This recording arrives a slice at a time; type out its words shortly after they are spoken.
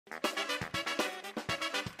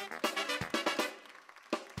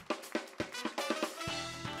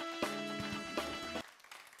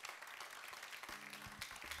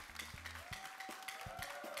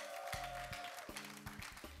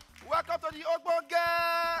Welcome to the ogbonge.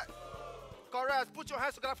 Correct. Put your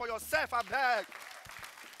hands together for yourself, I beg.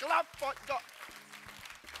 Clap for your...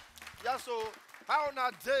 Yeah, so, how on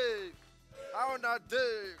a day? How on a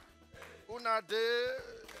day? Una day?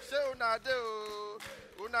 Say una day, oh.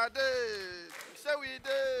 Una day. Say we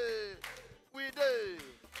day. We day.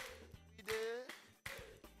 We day.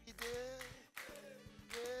 We day.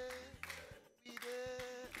 We day.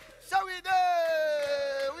 Say we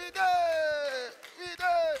day. We day. We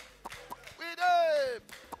day. We day.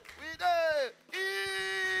 We day.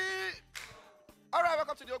 All right,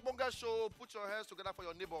 welcome to the Ogbonge Show. Put your hands together for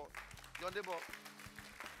your neighbor. Your neighbor.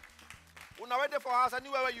 Una ready for us?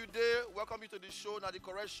 Anywhere where you there, welcome you to the show. Now the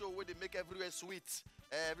correct show where they make everywhere sweet.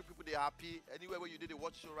 Every people they happy. Anywhere where you did, they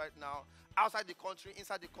watch show right now. Outside the country,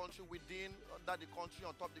 inside the country, within, under the country,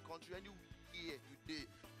 on top of the country. Anywhere you did,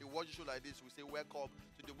 they watch a show like this. We say welcome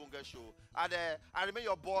to the Ogbonge Show. And I remember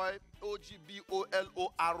your boy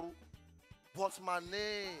OGBOLOR. What's my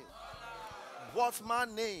name? What's my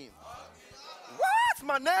name? What's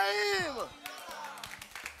my name?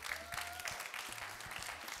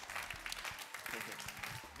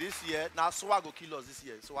 This year, now swag will kill us this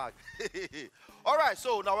year. Swag. All right,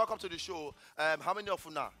 so now welcome to the show. How many of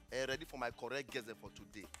you now are ready for my correct guess for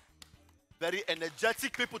today? Very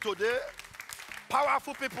energetic people today.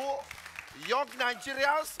 Powerful people. Young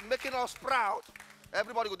Nigerians making us proud.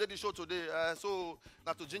 Everybody go do the show today. So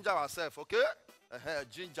now to ginger ourselves, okay?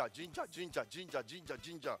 Ginger, ginger, ginger, ginger, ginger,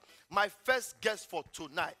 ginger. My first guest for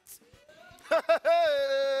tonight.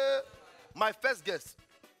 My first guest,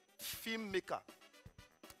 filmmaker.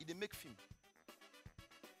 They make film.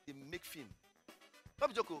 They make film.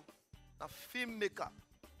 Not Joko. A filmmaker,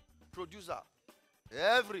 producer.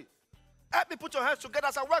 Help me put your hands together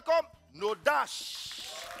as I welcome Nodash.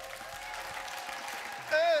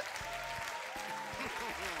 Hey.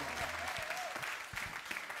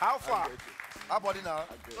 How far? How about it now?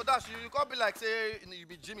 Nodash, you can't be like say you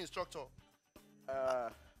be gym instructor. I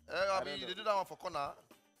mean you do that one for corner.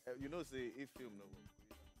 You know, say if film no.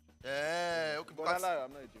 Okay, but I'm not a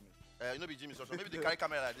Jimmy. You know, be Jimmy instruction. Maybe they carry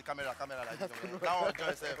camera like the camera like this. Now enjoy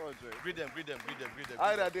yourself. Breathe them.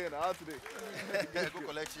 How are they doing? How today? Go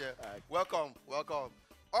collect here. Welcome.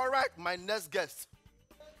 All right, my next guest.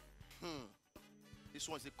 This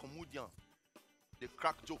one is a comedian. They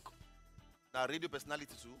crack joke. Now radio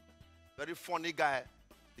personality too. Very funny guy.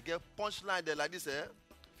 They get punchline there like this. If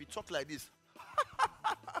he talk like this,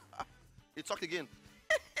 he talk again.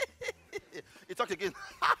 He talk again.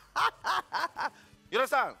 You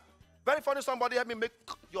understand? Very funny. Somebody help me make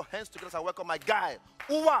your hands together. I welcome my guy,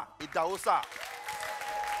 Uwa Idaosa.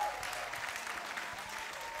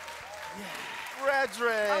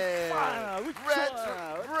 Brethren.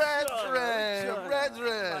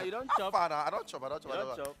 You don't chop. I don't chop.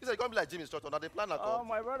 He said, you're going to be like Jimmy Instructor. Now they plan like Oh,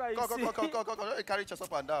 my brother, you see. Come. Carry chest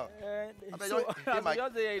up and down. So, as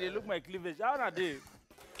just say, they look my cleavage. How are they?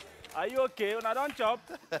 Are you okay? When I don't chop,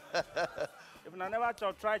 if I never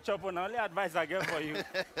chop, try chop. And only advice I get for you.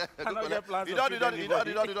 I don't get plans. You don't do.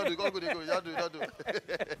 Go.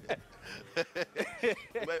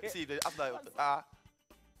 But see, after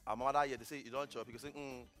our mother here, they say you don't chop. You can say,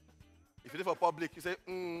 If you live for public, you say,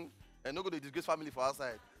 And no go to disgrace family for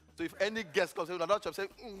outside. So if any guest comes, you don't chop, say,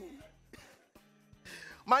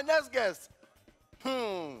 My next guest,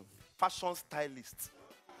 fashion stylist.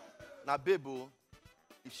 Now, baby,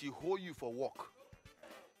 if she hold you for work,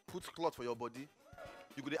 put cloth for your body,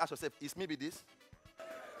 you could ask yourself, is maybe this?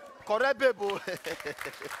 Correct, baby.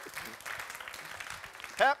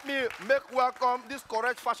 Help me make welcome this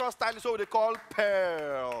correct fashion stylist, what they call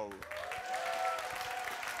Pearl.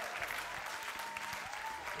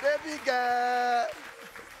 Baby girl.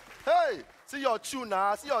 Hey, see your chew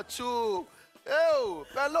now, see your chew. Hey,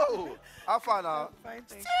 hello. How far now? Fine,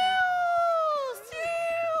 thank you.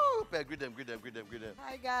 Greet them.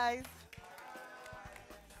 Hi, guys.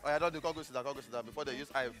 Oh, yeah, don't do. Go sit down. Before they use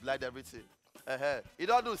I blind everything. You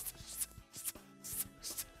don't do.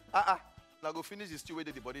 Now go finish the stew with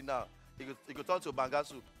the body now. He go turn to banga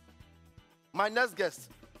soup. My next guest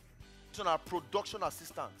is our production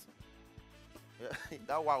assistant. Yeah,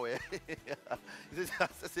 that wow, eh?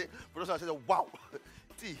 Production assistant, wow.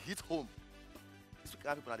 He hit home. These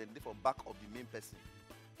kind of people are they from back of the main person.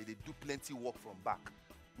 They do plenty work from back.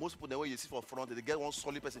 Most people, when you see from front, they get one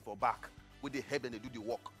solid person for back. With the head and they do the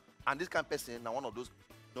work. And this kind of person, now one of those,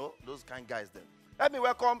 those kind of guys then. Let me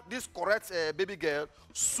welcome this correct baby girl,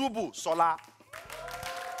 subusola.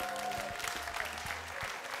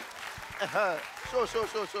 Show.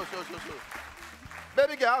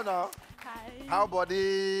 Baby girl now. Hi. How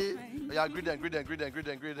body? Hi. Yeah, greet them. Hello,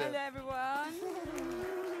 everyone.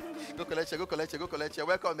 Go collect you.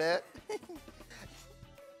 Welcome, man.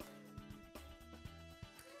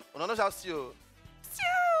 On shall see you.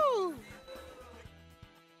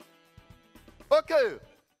 Okay,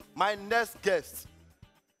 my next guest.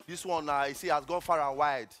 This one, you see, has gone far and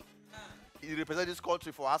wide. He represents this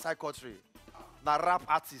country for outside country. Na rap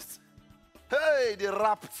artist. Hey, they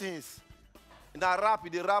rap things. Na rap,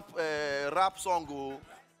 they rap song. Oh.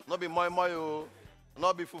 Not be moi, oh.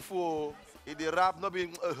 Not be fufu. Oh. They rap, not be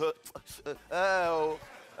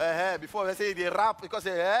before they say they rap because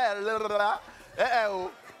they and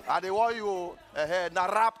they want you na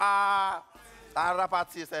rap rap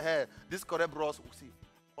artist this correct bros see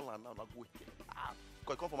all and now go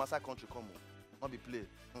because come from outside country come on not be play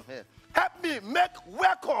help me make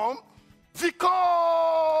welcome Vico.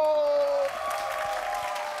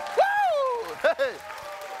 Woo! Hey,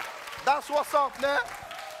 that's what's up, man.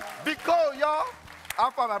 Vico, y'all. How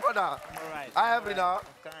far, my brother? All right. I have it now.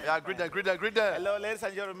 Yeah, greet them. Hello, ladies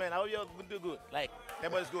and gentlemen. I hope you're do good. Like,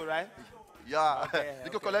 everybody's good, right? Yeah. Okay,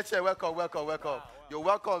 Vico Collection, welcome. Wow. You're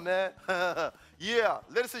welcome, man. Yeah,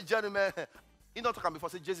 ladies and gentlemen. You know, talking before,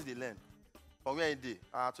 say, Jesse the land. From where in day.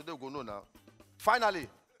 Today we go know now. Finally,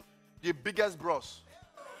 the biggest bros.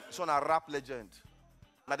 This one a rap legend.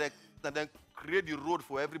 Now they create the road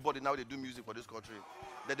for everybody now they do music for this country.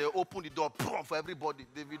 Then they open the door for everybody.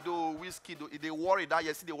 The video, whiskey, they worry that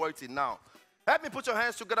you see they worry till now. Help me put your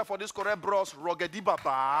hands together for this correct bros, Rugged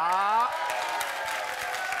Baba.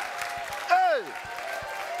 Hey!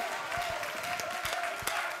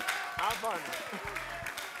 Have fun.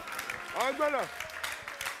 Oh, brother.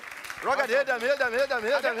 Rugged, hear them. Rugged,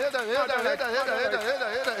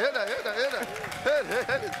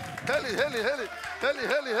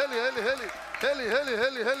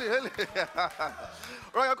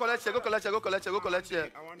 go collect you.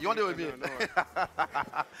 You want to with me?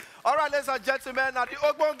 All right, ladies and gentlemen, now the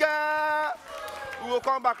ogbonge. We will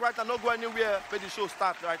come back right now, not go anywhere. Let the show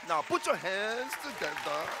start right now. Put your hands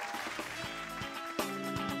together.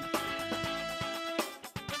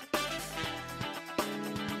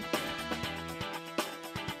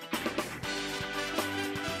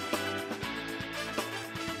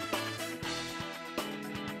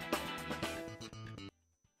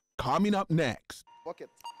 Coming up next. Bucket.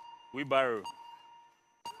 We borrow.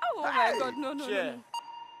 Oh my God, no. Yeah.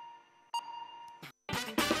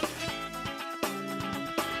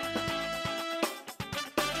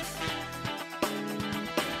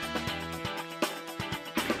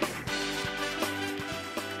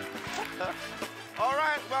 All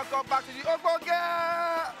right, welcome back to the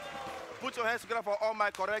ogbonge. Put your hands together for all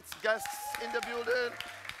my correct guests in the building.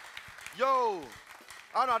 Yo,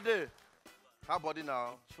 how are they? How body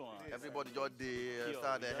now? Sure. Everybody just Sure,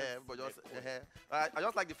 start their hair. Everybody just hair. I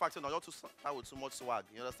just like the fact that not to start with too much swag.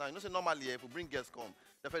 You understand? You know, say normally if we bring guests come,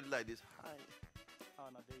 definitely like this. Hi. How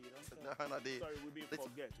na dey, you don't say? How na dey? Sorry, we been Let's-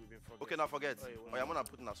 forget. Okay, now forget. Oh, yeah, Oh, yeah, I'm gonna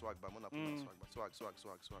put in a swag, but I'm gonna put in a swag. But swag.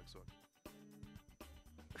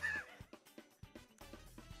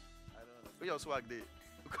 I don't know. Where your swag day?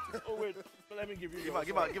 Oh wait, let me give you. Give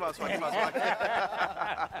your her swag.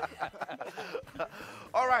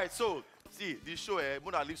 All right, so see the show.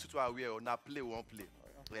 Mona leaves you to aware or not play one play.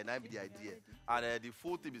 Yeah, that be the idea. And the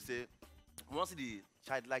full thing is say we want to see the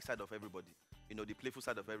childlike side of everybody. You know, the playful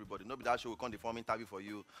side of everybody. Not be that show will come the form interview for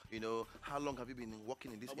you. You know, how long have you been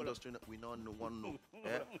working in this industry? We don't know. One know.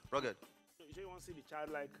 Yeah, Rugged. So you say you want to see the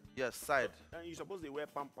childlike, Yes, side. and you suppose they wear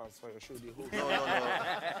pampers for your show. The whole. No.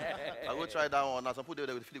 I go try that one. Now some people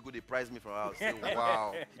they will feel good. They prize me from house. Say,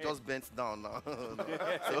 wow, he just bent down now.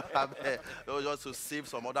 So they will just to save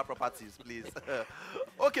some other properties, please.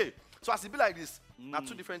 Okay, so as it be like this, now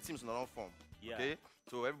two different teams in one form. Yeah. Okay,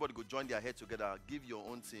 so everybody go join their head together. Give your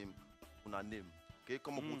own team a name. Okay,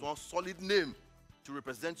 come up with one solid name to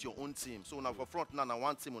represent your own team. So now for front now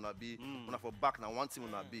one team will be, now for back now one team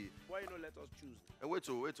will be. Why you not let us choose? Wait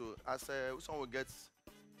to as someone will get.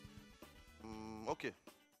 Okay,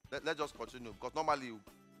 let's just continue because normally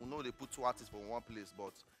we know they put two artists for one place,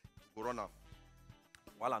 but we run out.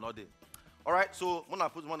 While another. All right, so Mona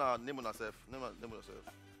put name on yourself. Name on yourself.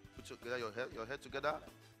 Put your head together.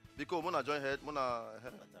 Because Mona join head. Mona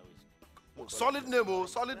head. Solid name, oh,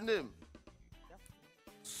 solid name.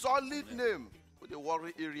 Solid name with the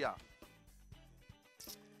worry area.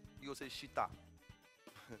 You go say Shita.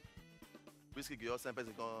 Whiskey give us 10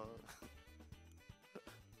 person come.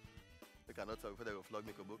 They cannot talk before they go flog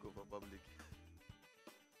me for public.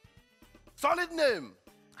 Solid name.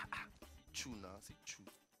 Chew now, see chew.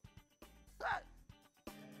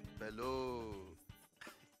 Bello.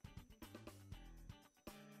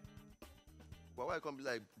 But why can't be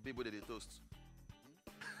like people that they toast?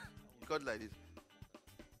 You cut like this.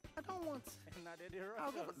 I don't want. Nah, they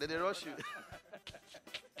rush us. Then they rush you.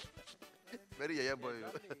 Very yeah boy.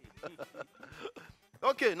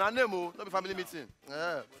 Okay, now name not be family meeting.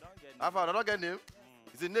 Yeah. I found I don't get name.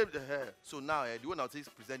 It's a name. So now the one that is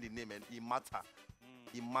present the name and it matter.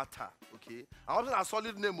 It matter. Okay. I want a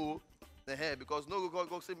solid name because no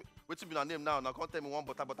go say wait to be a name now. Now can't tell me one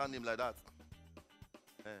butter name like that.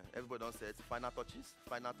 Everybody don't say it. Final touches,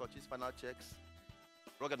 final checks.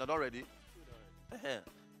 Rugged, not ready.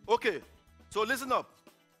 Okay. So listen up.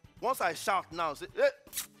 Once I shout now, say hey.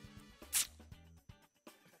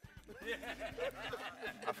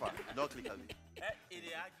 Alpha, don't click at me.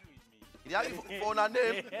 They argue with me. They argue for a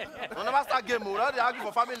name. No never start game. They argue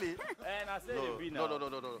for family. And I say they be now.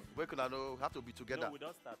 No. We can know have to be together. No, we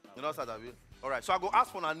don't start now. You don't start that way. All right. So I go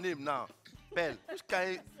ask for a name now. Bell. Which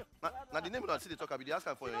kind? Now the name we don't see the talk about. They ask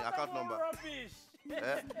for your account number. Rubbish.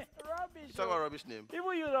 Rubbish. You talk about rubbish name.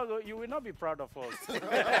 Even you will not be proud of us.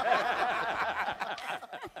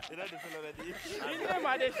 You know the feel already. His name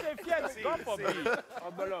are they say fear God forbid.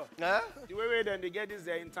 Obolo. The way then they get this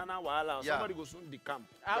internal wahala. Yeah. Somebody go soon the camp.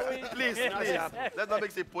 Please. Let's not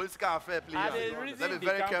make it a political affair, please. Let's be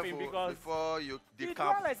very careful before you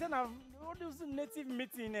decamp. Like saying all those native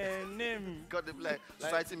meeting name. Got the like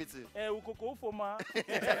society meeting. Ukoko Foma.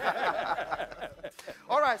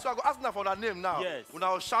 All right, so I go ask now for that name now. Yes. When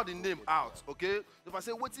I will shout the name out, okay? If I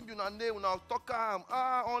say waiting be your name, when I will talk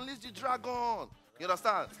unleash the dragon. You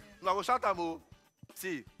understand? When I go shout am.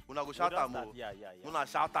 See, when I go shout am. When I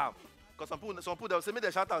shout am. Because some people they will say me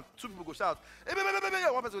they shout am, two people go shout. Hey,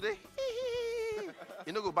 one person go dey.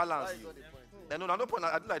 You know go balance. No point.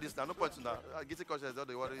 I do like this now. No point now. Get it conscious.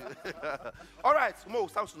 Don't worry. All right, we'll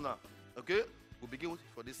start now. Okay, we'll begin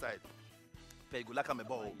for this side. Pay go like I'm a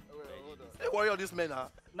ball. Hey, worry all these men, huh?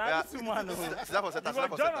 Now this woman. Sit down for center.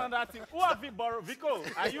 John on that thing. Who have you borrowed? Vico,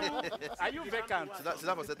 are you vacant? Sit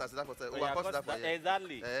down for center.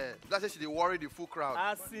 Exactly. That's why she dey worry the full crowd.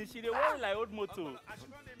 As in, she dey worry like old motor. As you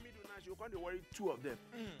know they middle now, she will come to worry two of them.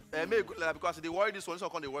 Maybe because they worry this one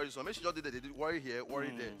can't they worry this one. Maybe she just did that. They did worry here,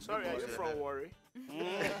 worry there. Sorry, are you from worry?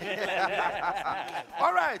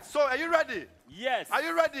 All right, so are you ready? Yes. Are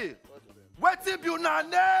you ready? Waiting be una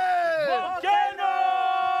name. Volcano.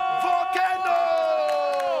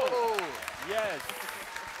 Yes.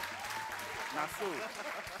 Now so.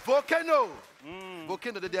 Volcano.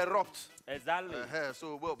 Volcano, they erupt. Exactly.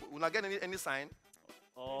 So, well, when I get any sign.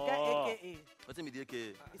 Oh. AKA. What's in the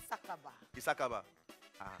AKA? Isakaba.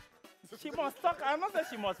 She must talk. I'm not saying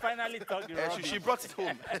she must finally talk. She brought it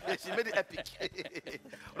home. She made it epic.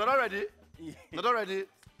 We're not ready? We're not ready?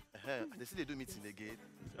 They see they do meeting again.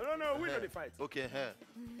 No, we know the fight. Okay,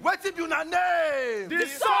 waiting be una name. The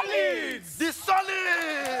Solids. The Solids.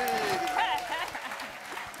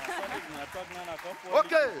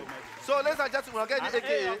 Okay, so ladies and gentlemen, we'll get the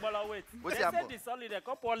AKA. Wait. What's They happening? said the solid, they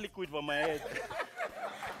pour liquid for my head.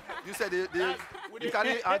 You said you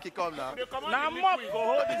carry hanky come now. Now mop go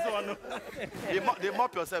hold this one. They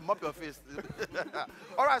mop yourself, mop your face.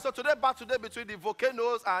 All right, so today back today between the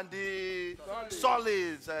volcanoes and the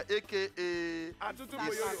solids, AKA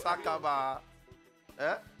Sakaba.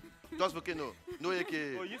 Just volcano, no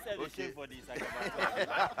AKA. Oh, you said the shape for this. Good.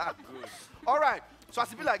 All right, so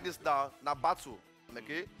as it be like this now battle,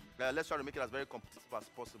 okay? Let's try to make it as very competitive as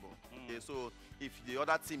possible. Okay, so if the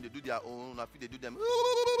other team they do their own, if they do them,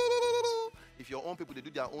 if your own people they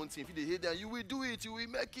do their own team, if they hate them, you will do it, you will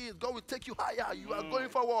make it. God will take you higher. You are going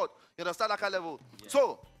forward. You understand that kind of level. Yeah.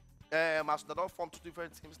 So, as they don't form two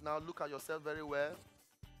different teams now, look at yourself very well.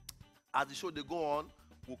 As the show they go on,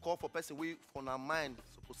 we'll call for person we from our mind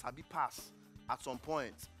supposed to be pass at some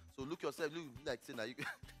point. So look yourself, look like saying that you.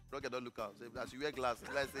 Don't look out. As you wear glasses,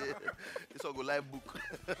 let's say this one go live book.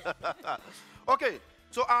 Okay,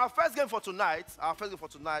 so our first game for tonight,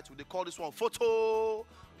 they call this one Photo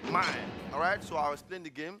Mine. All right, so I'll explain the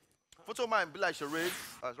game. Photo Mine be like charades.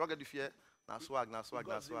 Rugged if you now swag. No,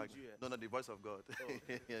 the voice of God. Oh.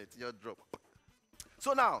 It's your drop.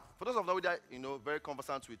 So now, for those of you that very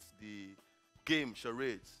conversant with the game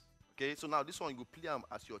charades. Okay, so now this one you go play them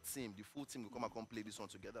as your team. The full team will come and play this one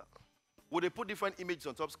together. Will they put different images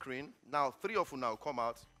on top screen? Now, 3 of you now come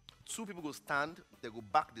out. 2 people go stand. They go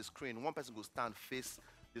back the screen. 1 person go stand face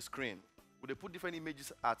the screen. Will they put different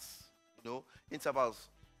images at intervals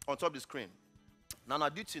on top the screen? Now,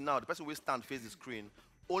 duty now, the person will stand face the screen.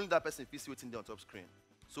 Only that person is waiting there on top screen.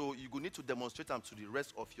 So you go need to demonstrate them to the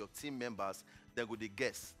rest of your team members. Then go they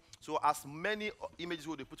guess. So as many images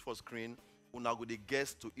will they put for screen, una go dey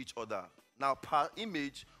guess to each other. Now, per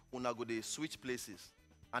image, una go dey switch places.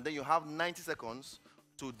 And then you have 90 seconds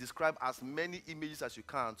to describe as many images as you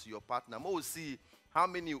can to your partner. More will see how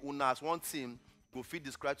many una as one team go fit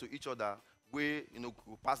describe to each other where, go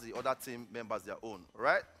pass the other team members their own,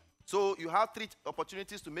 right? So you have 3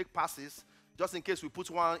 opportunities to make passes. Just in case we put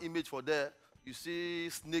one image for there, you see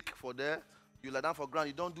snake for there, you lie down for ground,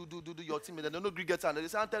 you don't do your team, and they don't agree get and they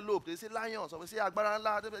say antelope, they say lion, some say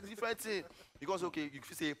agbarala, different thing. Because okay, you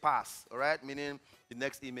say pass, all right, meaning the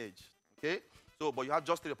next image. Okay? So but you have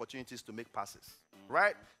just 3 opportunities to make passes.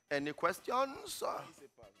 Right? Any questions?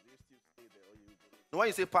 No, when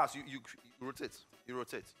you say pass, you rotate. You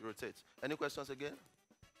rotate. Any questions again?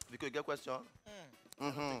 Because you get question?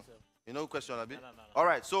 Mm-hmm. You know question, Abi? No. All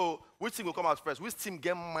right, so which team will come out first? Which team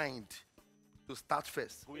get mind to start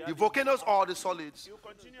first? The volcanoes or the solids? You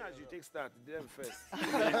continue as you take start, them first.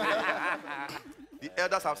 The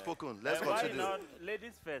elders have spoken. Let's continue.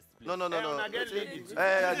 Ladies first, please. No. Ladies.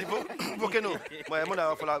 The volcano.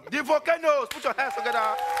 The volcanoes. Put your hands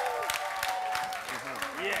together.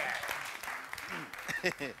 Yeah.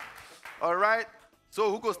 All right.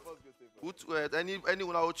 So who goes?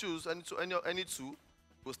 Anyone I will choose. Any two.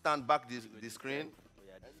 Go stand back the screen.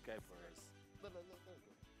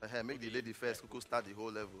 Make the lady first. Who start the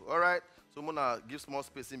whole level. All right. So I'm gonna give small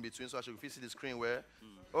space in between so I should see the screen where.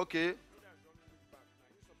 Okay.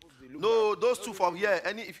 No, those two from here.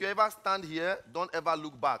 If you ever stand here, don't ever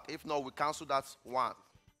look back. If not, we cancel that one.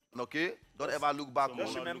 Okay? Don't ever look back.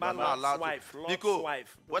 Just remember long swipe. Nico,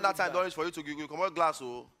 when that time don't reach for you to come out glass,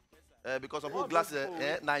 because some people glasses,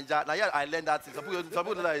 Niger. Now I learned that. Some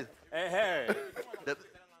people do that.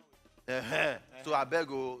 So I beg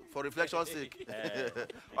you, for reflection's sake.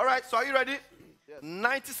 All right, so are you ready? Yes.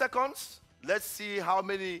 90 seconds. Let's see how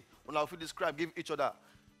many when I'll describe, give each other.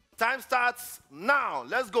 Time starts now.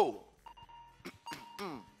 Let's go.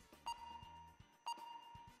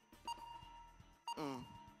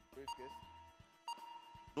 Briefcase.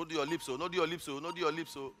 No do your lips, no do your lips, no do your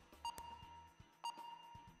lips.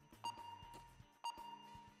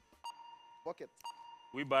 Bucket.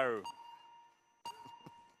 Wheelbarrow.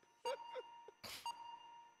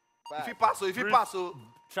 If you pass,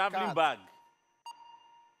 Traveling bag.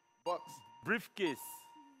 Box. Briefcase.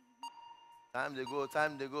 Time they go.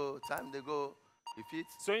 If it.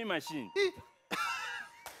 Sewing machine.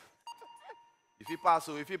 If you pass,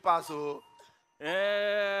 If you pass,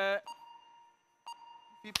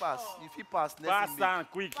 next Pass image.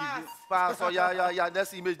 and quick. Pass. Oh yeah.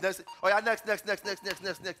 Next image. Next. Oh yeah. Next.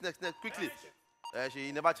 Quickly.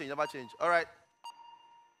 She never change. All right.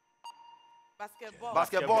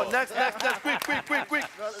 Basketball. Next. Quick.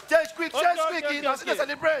 Change quick. Let's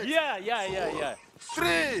celebrate. Yeah.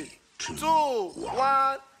 3, 2,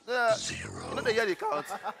 1. You know they hear the count.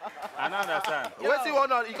 I don't understand. Wait till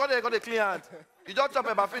one on. You got the clean hand. You just chop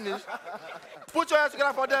about finish. Put your hands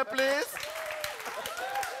together for them, please.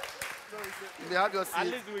 You may have your seat. At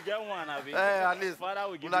least we get one, Abi. At least. Father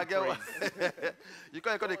will give Una you get one. praise. You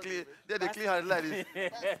can't the clean. They the clean hand like this.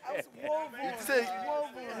 Wait,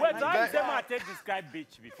 how is them I take describe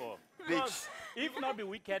beach before? Beach. If not be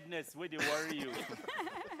wickedness, where they worry you.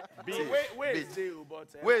 Where is they? But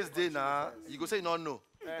where is they now? You go say no.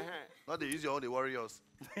 Not they use your own, they warriors.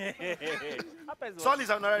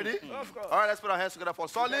 Solids are not ready? Of course. All right, let's put our hands together for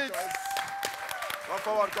solids.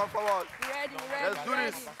 Come forward. Ready. Let's do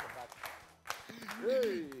this.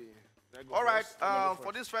 Hey. All right,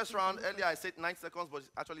 for this first round, earlier I said 90 seconds, but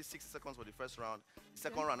it's actually 60 seconds for the first round. The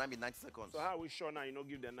second round, I mean 90 seconds. So how are we sure now?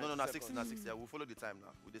 Give them 90 No, seconds? 60. Yeah, we'll follow the time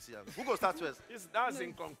now. We'll see. Who goes start first? That's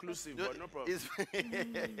inconclusive, but no problem.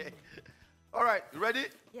 All right, you ready?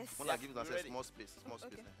 Yes. I'm gonna give you small space.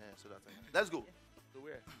 Okay. So that let's go. So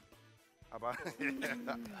where?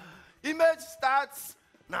 Image starts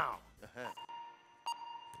now.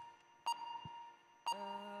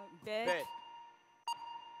 Bed.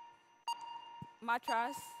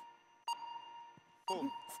 Mattress.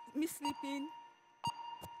 Me sleeping.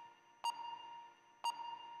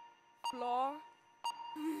 Floor.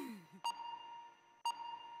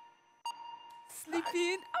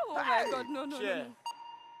 Sleeping. Oh my God! No. Chair.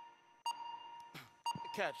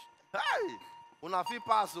 Catch. Hey, una fit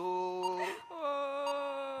pass oh.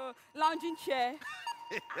 Oh, lounging chair.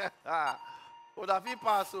 Una fit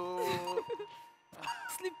pass oh.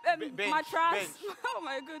 Sleep. Bench. Mattress. Oh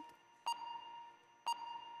my God.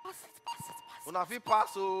 Pass it. Una fit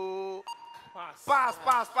pass oh. Pass.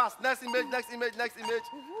 Next image.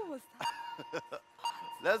 What was that?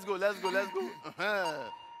 Let's go. Let's go. 9,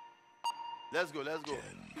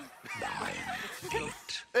 8,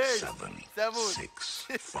 8, 7, 7, 6,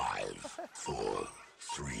 5, 4,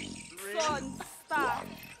 Sun, star.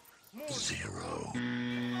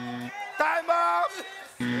 Time up!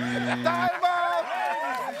 Time up!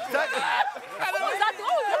 What was that?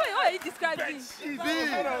 Oh, you described it.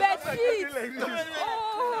 Bed sheet.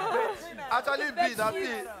 Oh. Actually, B, not B.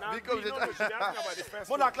 Because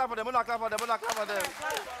Mona clap for them, Mona clap for them, Mona clap for them.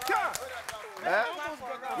 Eh?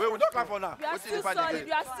 Wait, we don't clap for now. You are still solid.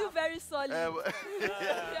 You are still very solid. You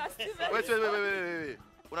are still very Wait.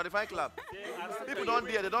 When I define clap, people don't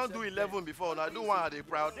dare, they don't do 11 before. Now do one, are they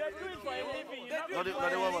proud? They do it for a living. Not the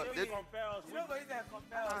one. They compare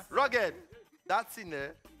us. Rugged, that thing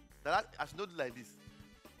there, I should not do like this.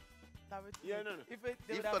 Yeah, no.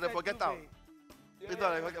 If not, they forget out. If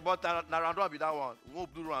not, they forget. But now round one be that one. We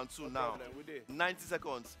won't do round two now. 90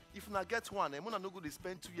 seconds. If you not get one, I'm not going to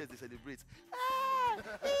spend 2 years to celebrate.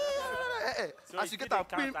 So as you get a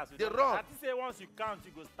pin, they run. I think say once you count,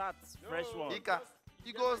 you go start fresh one.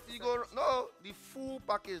 You go, no, the full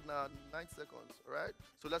package now, 90 seconds, right?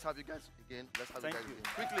 So let's have you guys again. Again.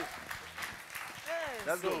 Quickly.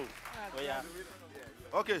 Let's go. Oh, yeah.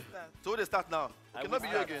 Okay, so they start now. Okay, not be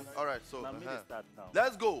you again. All right, so Now, me dey start now.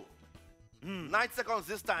 let's go. 90 seconds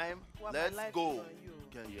this time. Let's go.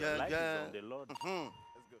 Your life is on the Lord.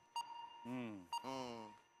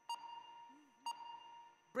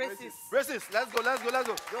 Braces, let's go.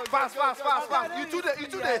 Fast. You do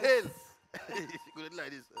the hail. Go like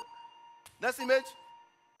this. Next image.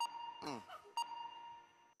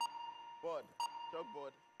 Board.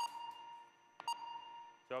 Chalkboard.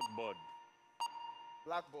 Chalkboard.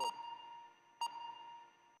 Blackboard.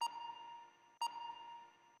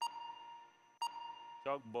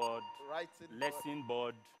 Chalkboard. Writing. Lesson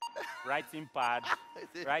board. Writing pad.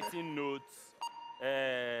 Writing notes.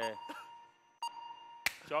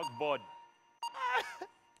 Chalkboard.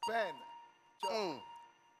 Pen. Chalk.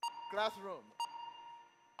 Classroom.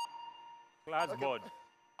 Classboard.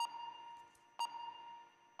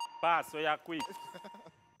 Pass, so you're quick.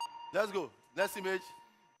 Let's go. Next image.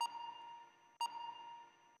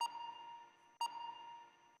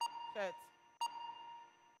 Shirt.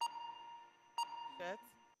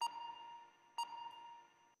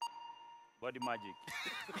 Body magic.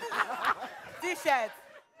 T-shirt.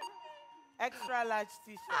 Extra large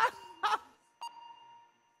T-shirt.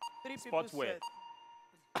 3 people Sportwear. shirt.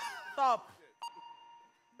 Top.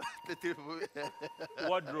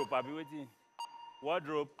 Wardrobe, I'll be waiting.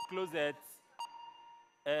 Wardrobe, closet.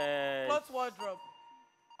 Clothes wardrobe.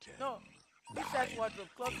 No. T-shirt wardrobe.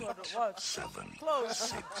 Clothes wardrobe. What? 7.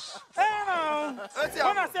 Clothes. Hey, now.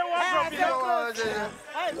 When I say wardrobe,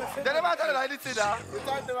 They never tell you anything now. The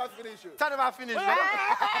time never finish. Time never finish.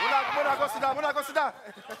 Mona go sit down.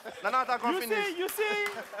 Now can finish. you see,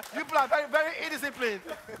 You people are very, very indisciplined.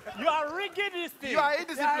 you are rigging this thing. You are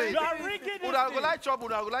indisciplined. You are rigging this Una thing. go like trouble.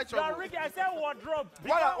 You are rigging. I said wardrobe.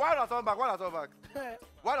 Why not turn back? Why not turn back?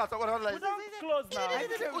 Why not turn back? We don't close now.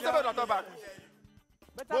 Who said not turn back?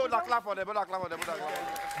 Go and clap for them. But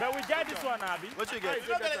we get this one, Abby. What you get?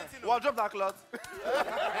 Wardrobe that cloth.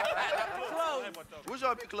 Clothes. Which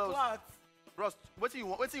one be clothes? Clothes. Bros, what do you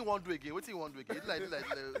want to do again? Like,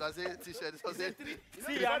 I say t-shirt. I say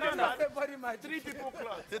See, I know that. Everybody might. 3 people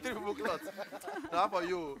cloth. say 3 people cloth. Now for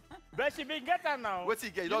you. But she been get her now. What you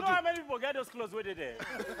get? You You know don't do. how many people get those clothes with it there?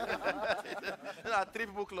 There are 3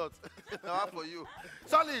 people cloth. Now for you.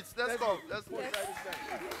 Solid. Let's go.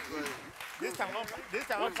 This time, one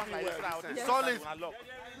pack like this. Solid.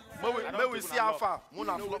 May we see how far.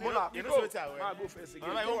 Mona. You know what I Go first again.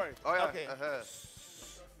 Don't worry. Oh yeah. Okay.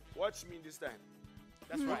 Watch me this time.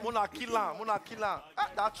 That's right. Mona kill her.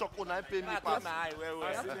 That chocolate na pay me I pass. put my eye well.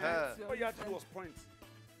 All you had to do was point.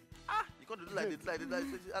 You can't do like this.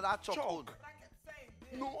 That chocolate.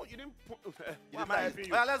 No, you didn't point.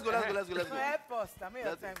 Let's go. So help us. I mean,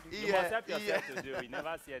 your time. You must help yourself to do. You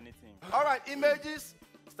never see anything. All right, images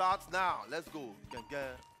starts now. Let's go.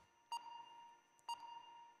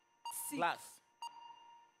 Glass.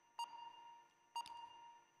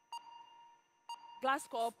 Glass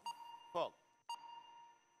cup. Fuck.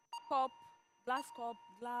 Cup. Glass cup.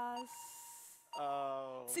 Glass.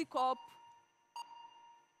 Teacup.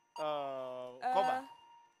 Cover.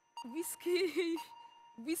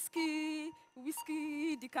 Whiskey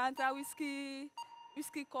decanter, whiskey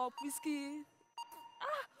cup, whiskey.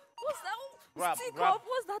 What's that? Grab. Teacup,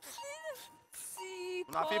 what's that?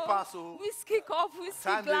 Una fit Teacup, pass o. whiskey cup, whiskey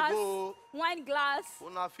Time dey glass, go. wine glass,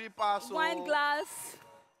 Una fit pass o. wine glass.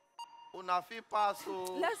 Una fit pass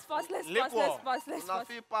o. Let's pass. Una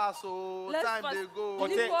fit pass o. Let's Time pass. dey go.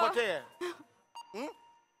 Liquor.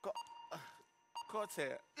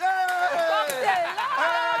 Cocktail. Yay! Go.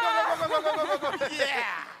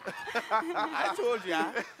 Yeah. I told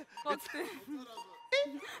ya. Cocktail.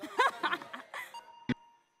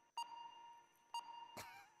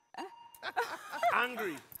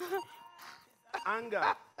 Angry. Anger.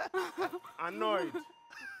 Annoyed.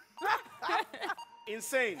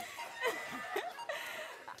 Insane.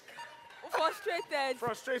 Frustrated.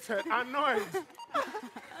 Frustrated. Annoyed.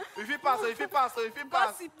 If you pass, if you pass, if you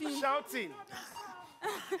pass. Gossiping. Shouting.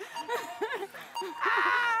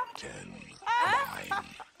 10, 9,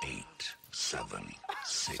 8, 7,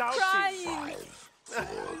 6, Shouting. Crying. 5,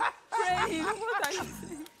 4, Praying. What are you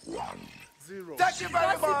saying? 1. 0. Thank you very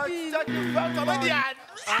much. Gossiping. Thank you very much.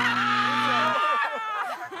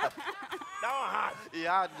 That one hard. He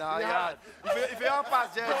had now, he Yeah. had. If you don't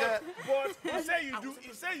pass, yeah. But you say you do.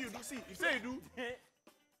 You say you do. See, you say you do.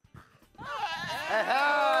 Oh,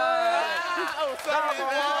 sorry,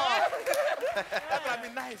 That would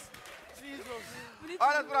be nice. Jesus. All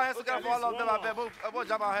right, let's put our hands together at for all least of them. one I bet. We'll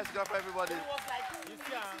jam our hands together for everybody. You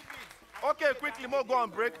see, Okay, quickly, we'll go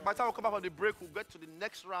on break. By the time we come back from the break, we'll get to the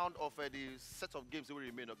next round of the set of games that will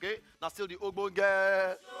remain, okay? Now, still the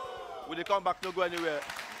ogbonge. When they come back, no go anywhere.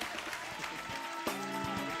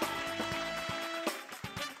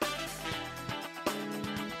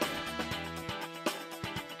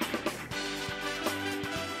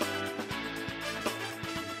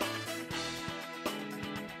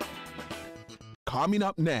 Coming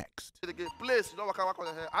up next. The place, you know,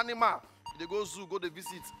 animal. They go zoo, go to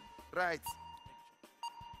visit. Right.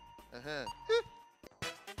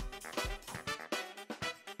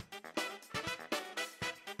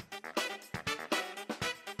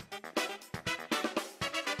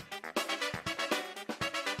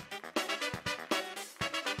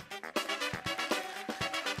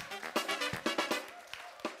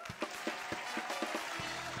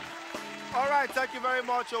 All right, thank you very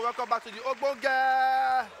much. Welcome back to the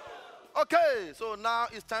ogbonge. Okay, so now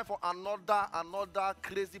it's time for another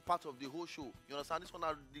crazy part of the whole show. You understand? This one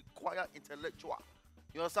require intellectual.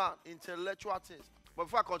 You understand? Intellectual things. But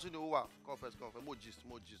before I continue, come first. More gist.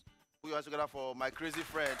 Put your hands together for my crazy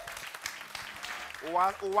friend.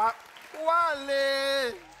 Wale.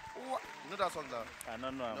 You know that song now? I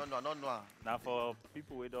don't know. No, I don't know. Now for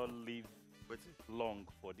people who don't live long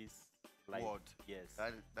for this life. Word. Yes.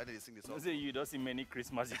 That they sing the song. Don't say you don't see many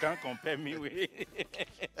Christmas. You can't compare me with.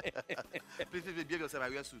 Please behave yourself. I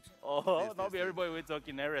wear suit. Oh, not be everybody we're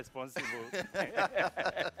talking irresponsible.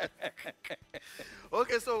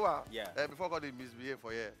 Okay, so Yeah. Before God misbehave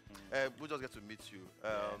for here, we just get to meet you.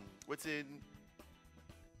 Waiting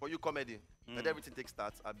for you comedy. Let everything take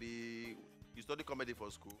start. You study comedy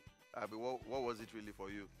for school. What was it really for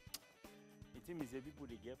you? It seems people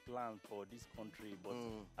they get plan for this country, but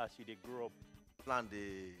as they grow up, Plan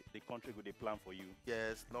the country go they plan for you.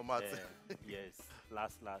 yes, no matter. Yes,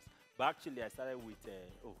 last. But actually, I started with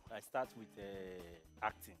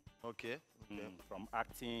acting. Okay. From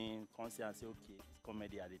acting, concert, and say okay, it's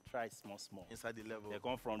comedy. I they try small. Inside the level. They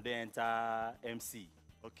come from there enter MC.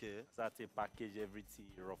 Okay. Start to package everything,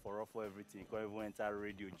 ruffle everything. Come even enter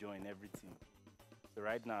radio, join everything. So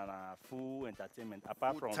right now, full entertainment.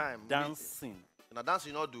 Apart Full from time. dancing. Now dance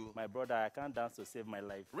you not do. My brother, I can't dance to save my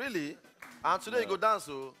life. Really? And today you go dance,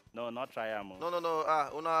 so No, not try am. no.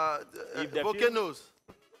 Una If the volcanoes.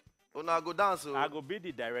 Una go dance, so. I go be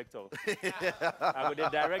the director. I go dey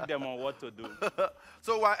direct them on what to do.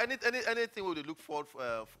 So anything we look forward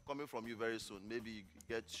coming from you very soon? Maybe you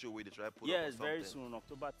get show where they try to put up or Yes, very something. soon,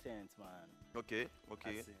 October 10th, man. Okay.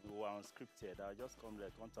 As in, we were unscripted. I'll just come there,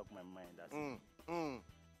 can't talk my mind. That's it.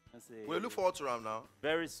 That's it. We look forward to them now.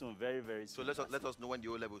 Very soon, very So soon. let us know when the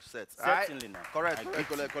O level sets. Certainly now. Correct. I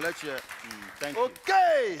Collect here. Thank you.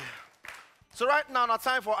 Okay. So right now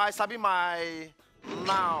time for I sabi my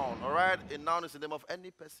noun. All right. A noun is the name of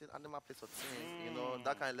any person, animal, place, or thing. You know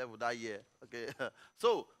that kind of level that year. Okay.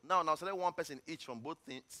 So now select one person each from both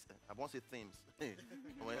things. I won't say themes.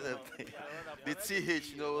 The TH,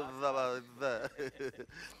 you know.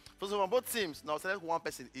 So from both teams, now select one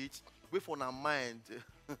person each. Wait for our mind.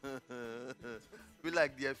 We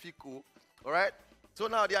like the Fico. All right. So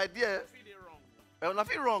now the idea.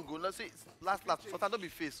 Nothing wrong. Let's see. Last. Sometimes don't be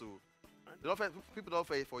face. So they don't people don't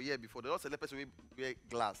for a year before. They don't select person with wear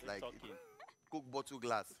glass like Coke bottle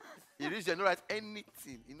glass. You reach there, you don't write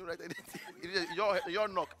anything. You don't write anything. You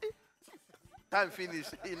knock. Time finish.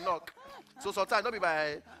 He knock. So sometimes don't be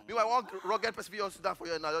by. Meanwhile, one rugged person will sit down for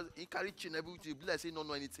you now. He carry chin everything. Be like say no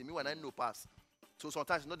know anything. Meanwhile, I know pass. So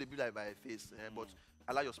sometimes not they be like by a face, but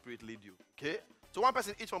allow your spirit lead you. Okay. So one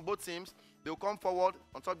person each from both teams. They'll come forward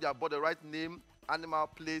on top of their body, right name, animal,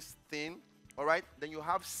 place, thing. All right. Then you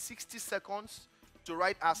have 60 seconds to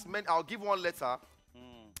write as many. I'll give one letter.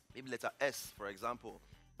 Maybe letter S, for example.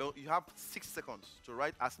 But you have 6 seconds to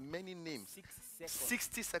write as many names. 6 seconds.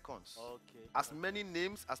 60 seconds. Okay. As many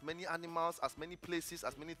names, as many animals, as many places,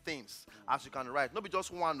 as many things as you can write. Not be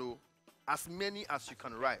just one, no. As many as you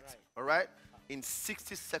can write. All right? In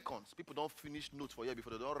 60 seconds. People don't finish notes for you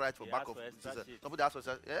before they don't write for back of. Some people ask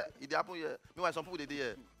for yeah, it happen here. Meanwhile, some people they do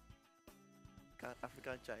here.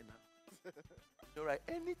 African China. Don't write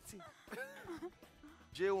anything.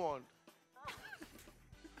 J1.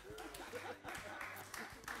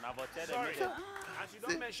 Sorry. As you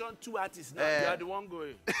don't mention 2 artists now, you are the one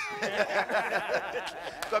going.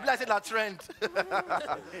 So I said that trend.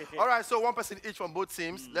 All right, so 1 person each from both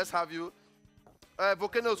teams. Let's have you.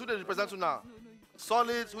 Volcanoes, who they represent to now?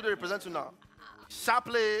 Solids, who they represent to now?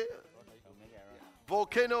 Sharply,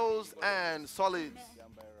 Volcanoes, and Solids. You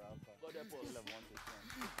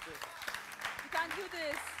can do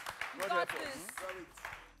this. You got this.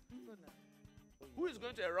 Who is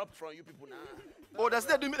going to erupt from you people now? Oh, that's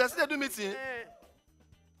the do meeting.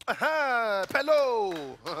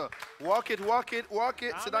 Pello. Walk it.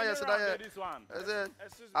 Sit down here. This one.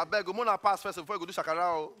 I beg you, Mona pass first before you go do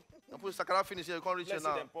Shakara. Put Shakara finish here, you can't reach here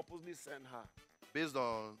now. Let's purposely send her. Based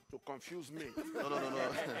on... To confuse me. No.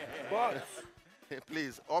 But...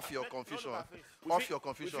 Please, off your confusion. Off your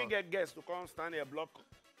confusion. If you get guests to come stand here, block...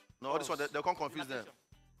 No, this one, they can't confuse them.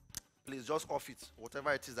 Please, just off it.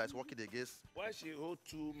 Whatever it is that's working against. Why she hold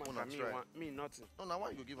 2 man me nothing? No, now why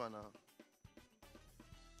you give her now?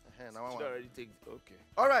 Now she already take... Okay.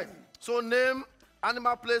 All right. So name,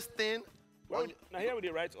 animal, place, thing. Well, now here we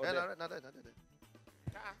write on there.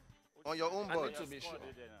 On your own board. To be sure.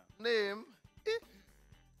 Name.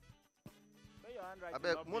 I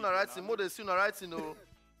beg, Mona writing, more they see no writing, no.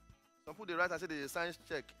 Some people they write and say they science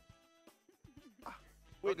check.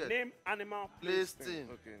 Wait, name, animal, place, thing.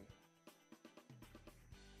 Okay.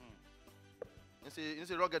 You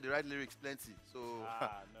say Rugged the right lyrics plenty. So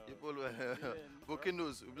people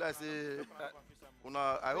volcanoes. I say,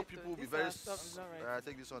 I hope people will be very.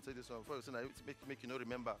 Take this one. Before you say, make you know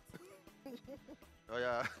remember. Oh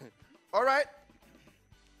yeah. All right.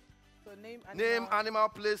 So name animal,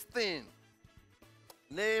 place, thing.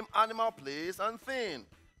 Name, animal, place, and thing.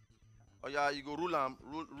 Oh yeah, you go rule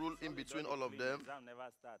in between all of them. Exam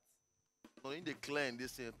never starts. No, in the clear in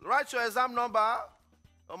this thing. Write your exam number,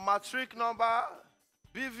 a matric number,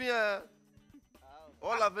 BVN,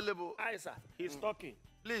 all available. Aye, sir. He's talking.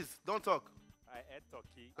 Please, don't talk. I ate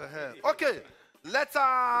turkey. Okay.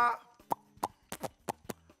 Letter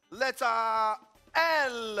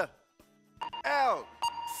L.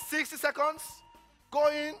 60 seconds.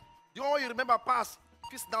 Going. You want you remember pass.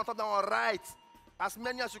 Piece down, top down, right. As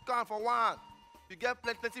many as you can for one. You get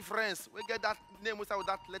plenty friends. We get that name with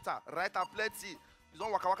that letter. Write a plenty. You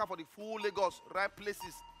don't waka for the full Lagos. Right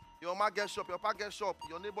places. Your ma get shop, your pa get shop,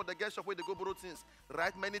 your neighbor they get shop where they go borrow things.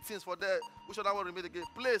 Write many things for there. Which other one remain again?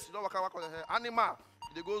 Place. You don't waka on the hair. Animal.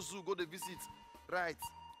 They go zoo, go they visit. Right.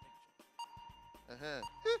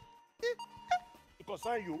 It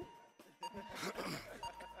concern you.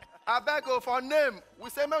 I beg you for name.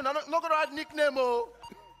 We say, man, not gonna write nickname, oh.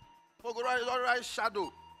 Not gonna write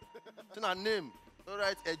shadow. Say na name. Don't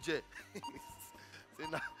write Eje. Say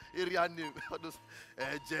na area name. All those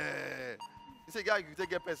Eje. You say, guy, you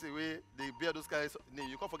take a person away, they bear those guys' name.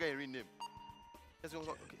 You can't forget your real name.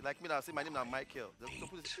 Like me now, say my name is Michael.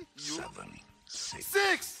 7,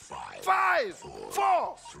 6, 5,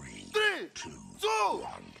 4, 3, 2,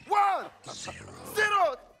 1,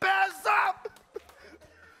 0. Bears up!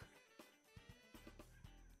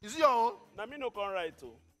 Is it your own? Na me no can write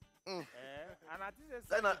too. And I think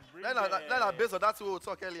then based on that we will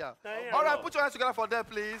talk earlier. All right, put your hands together for them,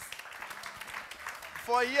 please.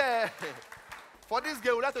 For this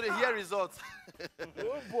game, we'd like to hear results.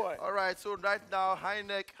 Oh boy. All right, so right now,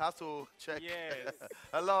 Heineck has to check. Yes.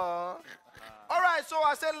 Hello. All right, so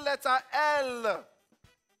I said letter L.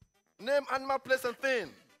 Name, animal, place, and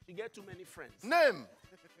thing. You get too many friends. Name.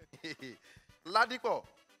 Ladiko.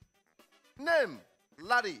 Name.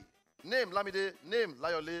 Ladi. Name. Lamide. Name.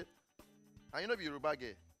 Layole. And you know Yoruba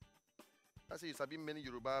gay. That's it. You sabi many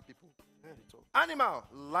Yoruba people. Animal.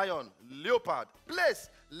 Lion. Leopard. Place.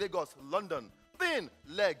 Lagos. London. Thing.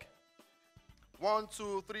 Leg. 1,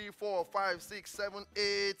 2, 3, 4, 5, 6, 7,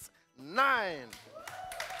 8, 9.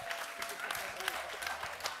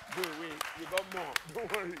 Wait, you got more.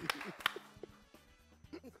 Don't worry.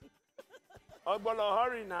 I'm gonna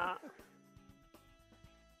hurry now.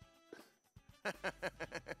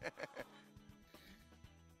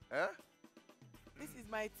 Huh? This is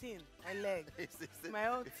my tin, my leg. It's my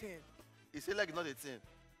own tin. You say leg is not a tin.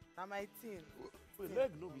 Now my tin. Wait,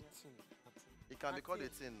 leg no be tin. It can be called a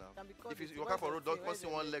thing now. Can be called If a you thing. walk Where's for the road, thing? don't Where's see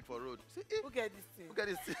the one thing? leg for road. See, Who get this thing? look at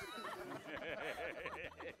this thing.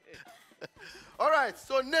 All right,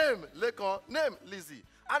 so name, Lekon, name, Lizzie.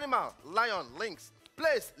 Animal, lion, lynx.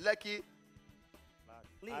 Place, Lekki.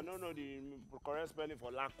 I don't know the correct spelling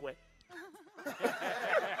for lakwe.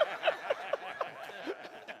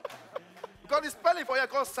 Because the spelling for you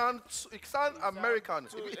sound American.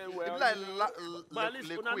 Too, It be well, like But at least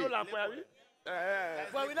we know lakwe, abi?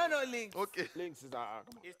 But we don't know links. Okay. Links is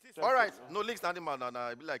All right. No, lynx, not animal. No,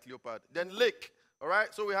 it be like leopard. Then lake. All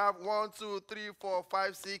right. So we have 1, 2, 3, 4,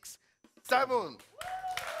 5, 6, 7.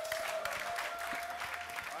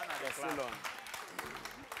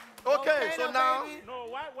 Okay. So now. No,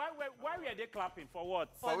 why were they clapping? For what?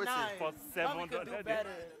 For which 9. For Now we could do 700. better.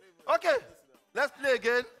 Okay. Let's play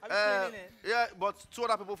again. Are we cleaning it? Yeah, but 2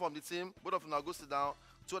 other people from the team. Both of them now go sit down.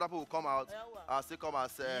 2 other people will come out. Yeah, well. I'll still come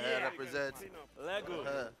as represent. Lego.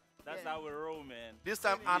 Uh, That's how we roll, man. This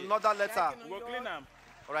time another letter. We'll clean them.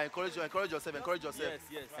 All right. Encourage yourself. Encourage yourself.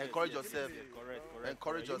 Yes. Encourage yes, yourself. yes, Correct.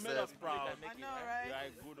 Encourage You made yourself. us proud. I know, right? You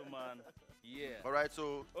are a good man. Yeah. All right.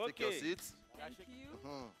 So take your Okay. seats. Thank you.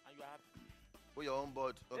 Put your own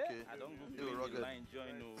board. Okay. I don't You go rugged. the line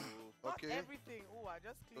join. No. Not Okay. everything. Oh, I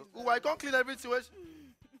just cleaned Oh, I can't clean everything. You I write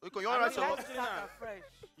mean, your own. let's it. clean Start am. afresh.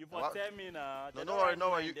 You What? for tell me now. No, don't worry, no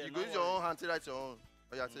worry. You go use your own hand to write your own.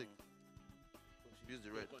 Oh, yeah, take. Use the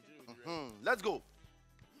red. Let's go.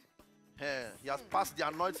 He has passed the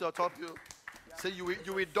anointing on top you. Say you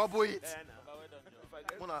will double it.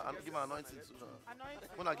 Mona, give an anointing.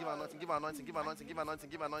 Mona, give anointing. Give anointing. Give anointing. Give anointing.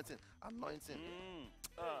 Give anointing. Anointing.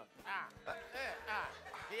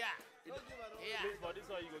 Please, for this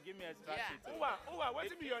one, you go give me extra shit.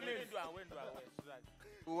 What be your name?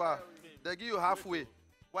 Uwa, they give you halfway.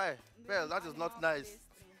 Why? Well, that is not nice.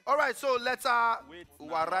 All right, so letter Wait,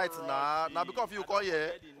 Uwa right now. Now because you call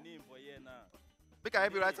here, Get the name for here now. pick a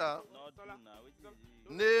heavy writer. Not do now.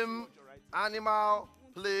 Wait, Name, animal,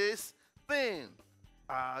 place, thing.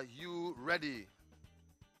 Are you ready?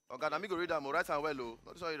 Okay, now me go read them. Write and well, oh.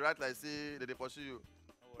 Not sure you write like say they pursue you.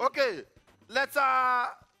 Okay, letter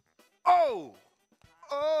O.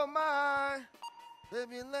 Oh my,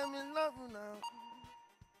 baby, let me love you now.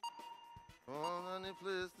 Oh, any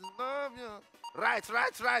place to love you. Right.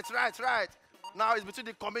 Now it's between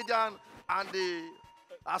the comedian and the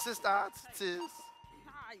assistant. It is.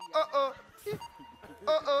 Oh.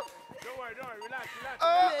 Don't worry, relax.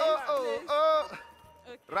 Oh.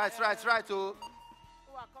 Okay. Right. Oh.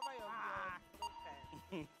 Oh, I cover your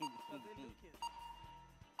ear. Okay.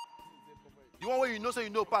 The one where you know, so you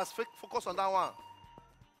know, pass. Focus on that one.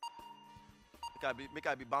 Make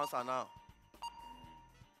I be bouncer now.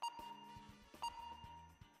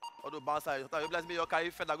 Although bouncer, you bless me, you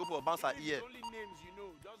carry feather, go for a bouncer Names, here. only names you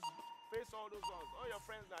know. Just face all those ones. All your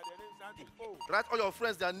friends now, their names start with O. Write all your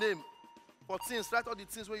friends their name. For things, write all the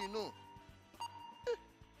things where you know.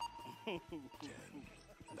 10,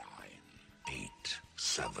 9, 8,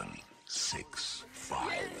 7, 6,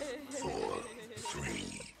 5, 4,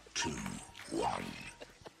 3, 2, 1,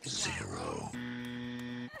 0.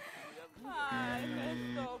 I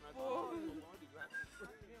messed up. Oh.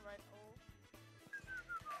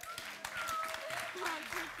 1,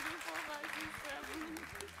 2, 3, 4, 5, 6,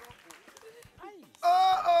 7.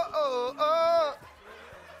 Oh. Ah.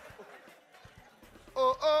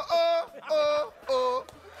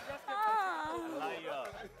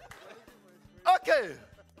 Okay,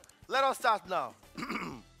 let us start now.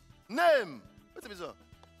 Name. What's the reason?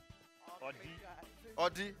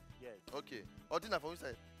 Odi. Yes. Okay. Odi na from which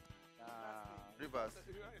side? Rivers.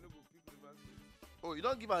 Oh, you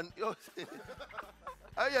don't give an.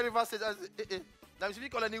 I hear Rivers State. Now, if you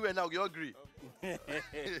call anywhere now, you agree.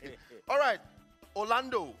 All right.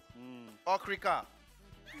 Orlando. Okrika.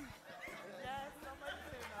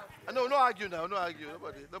 No argue now. No argue.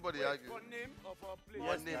 Nobody argue. For name or for place?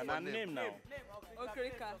 One name. And a name now.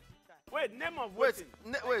 Okrika. Wait, name of Wait.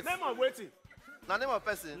 waiting. Wait. Name of waiting. Now name of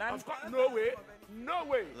person. Of course, no way. No.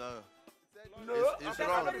 It's Okay,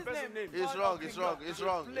 wrong. somebody's name. It's wrong. Place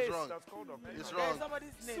that's called Okrika. It's wrong.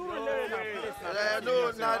 Somebody's name.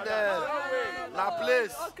 No, not there. Na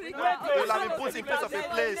place. Okrika. You will have been put in place of a There's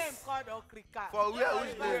place. name called Okrika. For where?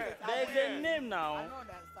 Which name? There's a name now. I don't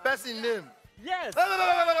understand. Person name. Yes. No.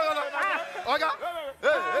 Okay.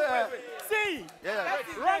 Hey. See. Yeah.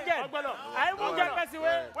 Rugged. Ogbonge. I won't get person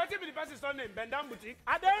way. What if the person's name? Bendam Boutique?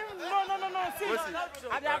 I don't. No. See. What's it?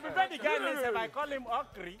 I prefer the guy names if I call him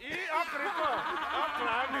Okri.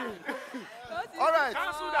 All right.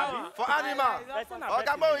 Cancel that one. For animal. Person Okay,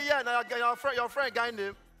 abet but him. yeah, now your friend guy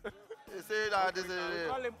name. They say that this is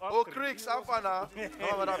call him Oh Okri. Creeks, how far now?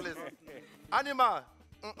 No, that place. Animal.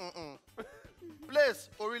 Place,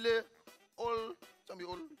 Orile, Ol, tell me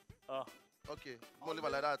Ol. Oh. Okay, we'll leave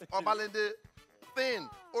it like that. Obalende, Thin,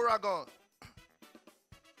 Oregon.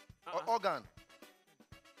 Organ.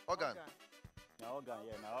 Organ. Now organ,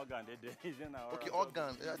 yeah, now organ. Okay,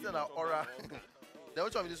 organ. I said now aura. Then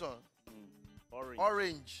which one is this one? Orange.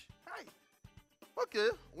 Orange. Hi. Okay.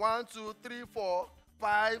 1, 2, 3, 4,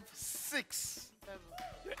 5, 6.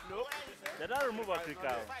 No. They don't remove our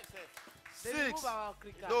cricket. 6. Remove our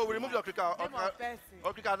cricket. No, we remove your cricket. Name of person.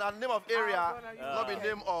 Or cricket and name of area, not the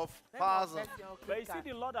name of person. But you see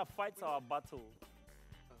the Lord that fights our battle.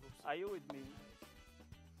 Are you with me?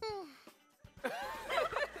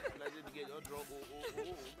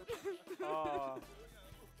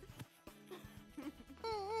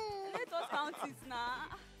 Let us count it now.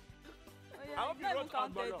 Oh, yeah, I hope you never wrote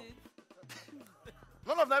counted Ogbonge. it.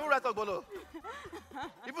 None of them even write Ogbolo.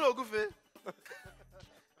 Even Ogufe.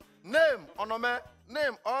 Name, Onome.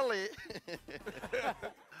 Name, Oli.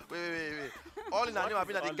 wait. Oli na name, I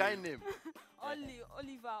mean the guy name. Oli,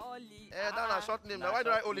 Oliver, Oli. That's a short name. Now why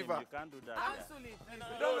do I Oliver? You can't do that. Cancel it. No.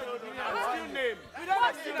 Still name. We don't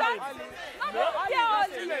have to Still name.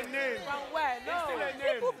 Still a name. From where? No. Still a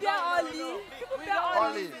name. People bear Oli. People We bear don't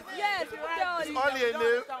Oli. Oli. Yes, people bear Oli. Is Oli a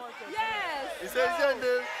name? Yes. He says his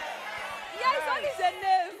name. Yes, Oli is a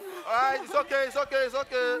name. Alright, it's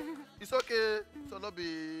okay. So no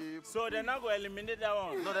be. So they're not going to eliminate that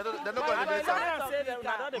one. No, they're not going to eliminate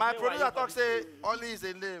that. My producer talk say Oli is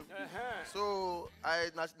a name. So I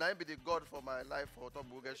now be the god for my life for Top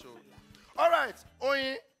Burger Show. Alright,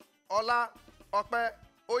 Oyin, Ola, Okpe,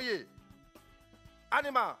 Oye.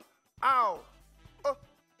 Animal, ow. Oh.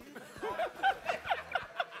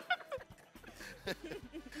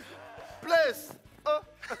 Place. Oh.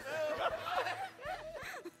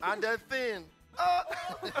 And then thing. Oh.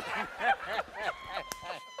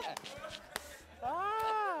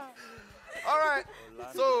 All right.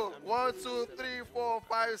 So 1, 2, 3, 4,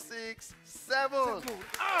 5, 6, 7.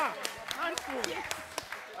 Handful.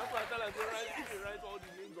 That's why I tell her to write all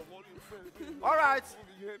the names of all your friends. All right.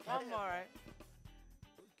 I'm all right.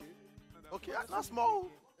 Okay, that's small.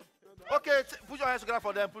 Okay, put your hands together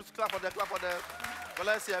for them. Clap for them.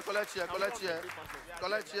 Collect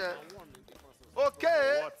here.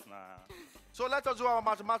 Okay. What now? So let us do our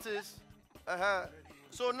mathematics.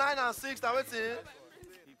 So 9 and 6, now waiting.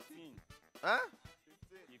 15. Huh?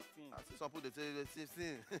 15. I see some people, they say 16.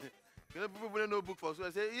 You know, people don't know book for school.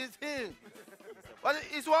 They say, it's him. But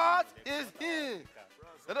it's what? It's him.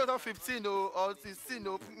 They don't have 15 or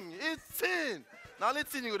 16. It's 10. Now only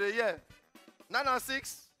 10 you go there, yeah. 9 and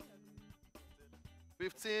 6.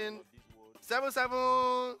 15. 7,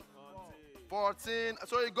 14.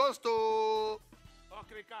 So it goes to...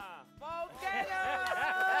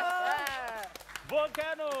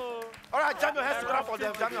 Volcano! All right, jam your hands together for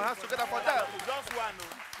them. Just one.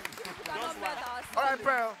 All right,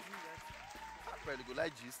 Pearl. Pearl, you go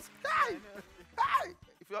like gist. Hi!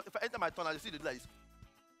 If I enter my turn, I see the like this.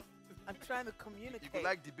 I'm trying to communicate. You go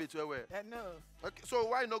like debate where? I know. Okay, so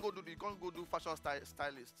why not go do you can't go do fashion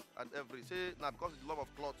stylist and every say now because the love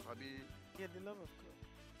of clothes, I mean. Yeah, the love of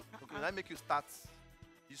clothes. Okay, I make you start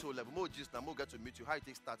this whole level. More gist now, more get to meet you. How you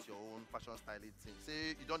take start your own fashion styling thing.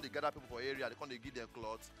 Say you don't gather people for area, they can't give them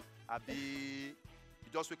clothes. I be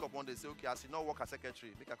you just wake up one day say, okay, I see not work as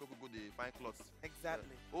secretary, make a go they find clothes.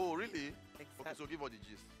 Exactly. Oh really? Exactly. Okay, so give all the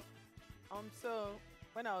gist. So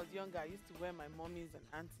when I was younger, I used to wear my mommy's and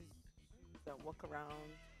auntie's shoes and walk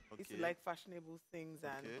around. I used to like fashionable things,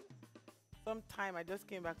 and sometime I just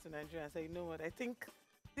came back to Nigeria and said, you know what, I think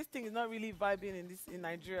this thing is not really vibing in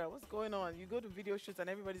Nigeria. What's going on? You go to video shoots and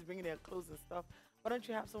everybody's bringing their clothes and stuff. Why don't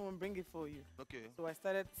you have someone bring it for you? Okay. So I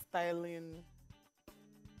started styling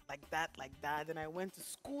like that. Then I went to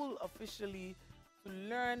school officially to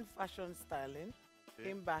learn fashion styling.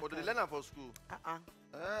 Came back. But did they learn that for school?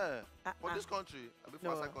 For this country? I mean,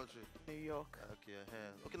 for outside country? New York. Okay,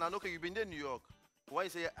 Okay, now, okay, you've been there in New York. When you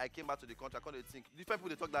say I came back to the country, I can't think. Different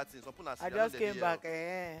people they talk that thing. Some people I just came back.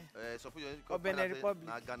 Some people or Benin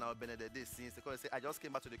Republic. Ghana or Benin, they since they say I just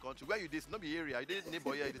came back to the country. Where you did? Not be area. You did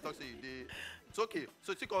neighbor here. They talk say you did. It's okay.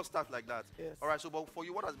 So take all stuff like that. Yes. All right. So, but for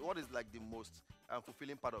you, what is like the most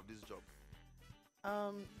fulfilling part of this job?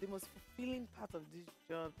 The most fulfilling part of this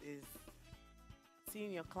job is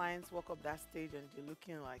seeing your clients walk up that stage and they're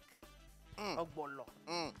looking like Ogbolo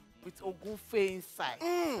with Ogunfe inside.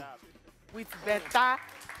 With better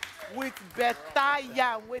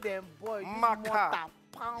yam with them boy. Mortar,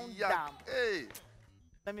 pound down. Hey.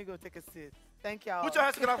 Let me go take a seat. Thank you. Put your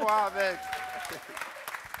hands together for her, man.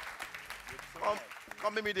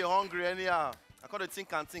 Come make me the hungry anyhow. I call it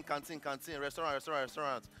canteen, restaurant.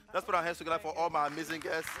 Let's put our hands together for all my amazing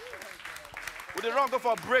guests. With the run, go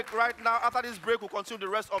for a break right now. After this break, we'll continue the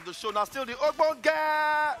rest of the show. Now, still the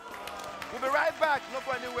ogbonge. We'll be right back. No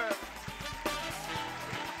go anywhere.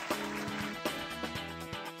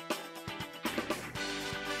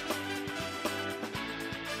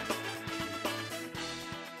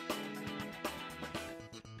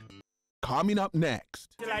 Coming up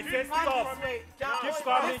next. Like say stop. Keep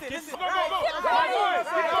coming. Keep going.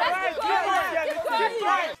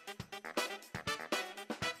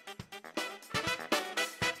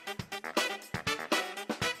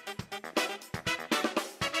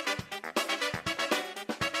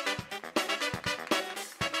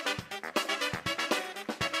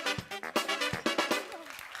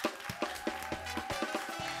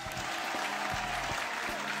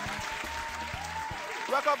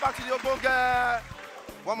 Welcome back to the ogbonge.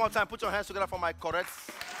 One more time, put your hands together for my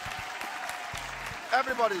corrects.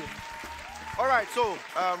 Everybody. All right, so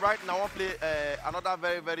right now I want to play another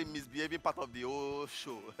very, very misbehaving part of the whole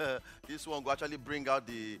show. This one will actually bring out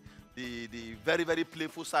the very, very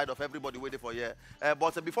playful side of everybody waiting for here.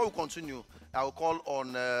 But before we continue, I will call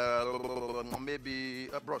on maybe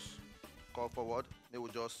Bros. Call forward. We'll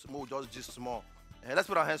just gist more. Let's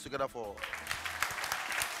put our hands together for.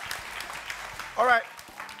 All right.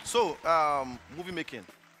 So, movie making,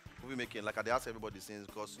 like I ask everybody since,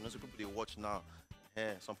 because some people they watch now,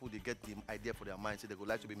 some people they get the idea for their mind, say they would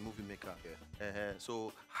like to be a movie maker. Yeah.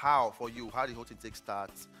 So, how for you? How did the whole thing take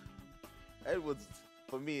start? It was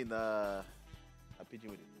for me in a pigeon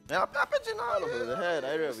with it. Yeah, a pigeon all over the head.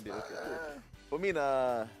 I remember it. Okay. For me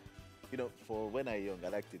for when I young, I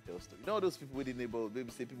like to tell stories. You know those people with the neighborhood,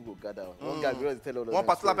 maybe say people go gather. One guy goes to tell all one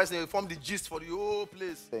particular person form the gist for the whole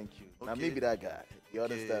place. Thank you. Okay. Now maybe that guy. You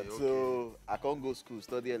understand? Okay. So I can't go school,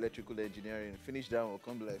 study electrical engineering, finish that one,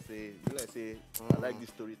 come say, I like this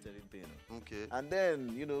storytelling thing. Okay. And then,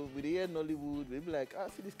 with the end Nollywood, we be like,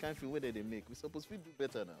 see this kind of film where they make. We're supposed to do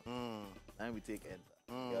better now. And we take enter.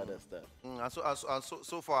 You understand? And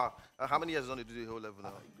so far, how many years did you do the whole level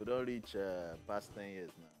now? We don't reach past 10 years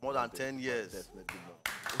now. More than 10 years. Definitely more.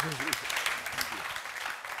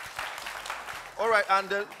 All right,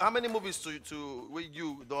 and how many movies where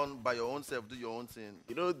you done by your own self, do your own thing?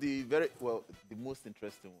 The most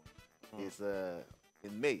interesting one is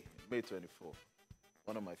in May 24,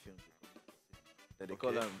 one of my films. That they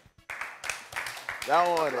call him, that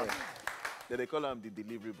one, they call him the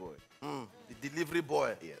Delivery Boy. The Delivery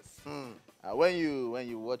Boy. Yes. When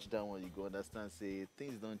you watch that one, you go understand. Say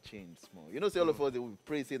things don't change small. Say all of us they will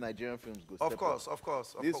pray say Nigerian films go. Of course.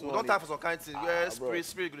 We don't tire for some kind of thing. Where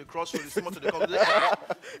spirit going to cross road, small to the come.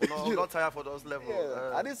 No, we don't tire for those levels.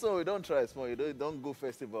 Yeah. And this one we don't try small. You don't go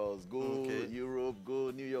festivals. Go Europe.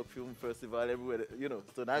 Go New York Film Festival. Everywhere.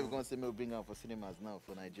 So now we're going to say we'll bring out for cinemas now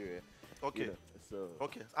for Nigeria. Okay. So.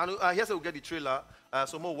 Okay. And here's how we get the trailer.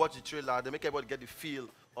 So more watch the trailer. They make everybody get the feel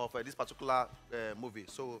of this particular movie.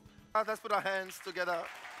 So let's put our hands together.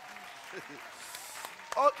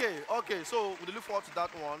 Okay. So we look forward to that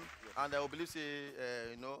one, and I will believe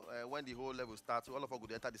when the whole level starts, all of us go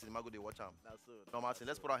enter the cinema, go they watch them. That's so. No, Martin,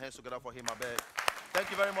 let's put our hands together for him. I beg. Thank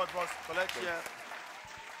you very much, boss. Collect here.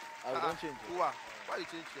 I don't change it. Why you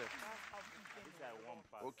change here?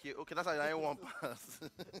 Okay. That's how I want pass.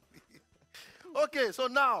 Okay, so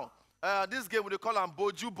now this game we call them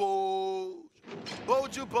Boju.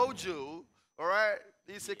 All right,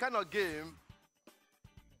 it's a kind of game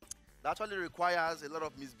that actually requires a lot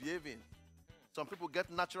of misbehaving. Some people get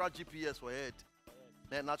natural GPS for head,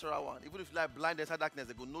 natural one. Even if you like blind inside darkness,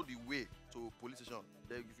 they go know the way to police station.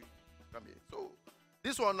 They give you come here. So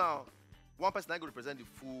this one now, one person I go represent the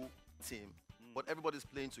full team, but everybody's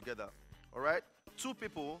playing together. All right, two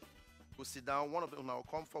people will sit down. One of them now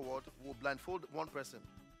come forward. Will blindfold one person.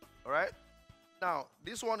 All right. Now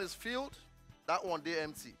this one is filled. That one they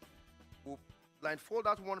empty. We'll blindfold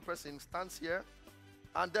that one person, stands here,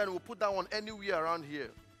 and then we'll put that one anywhere around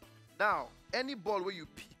here. Now, any ball where you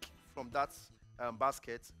pick from that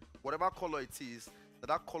basket, whatever color it is,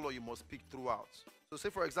 that color you must pick throughout. So say,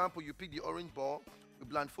 for example, you pick the orange ball, we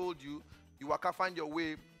blindfold you, you can find your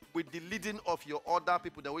way with the leading of your other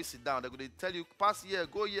people. Then we sit down. They're going to tell you, pass here,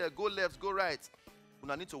 go left, go right.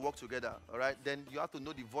 We need to work together, all right? Then you have to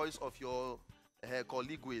know the voice of your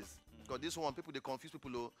colleague ways. Because this one, people, they confuse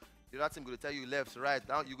people. Oh, the right team going to tell you left, right.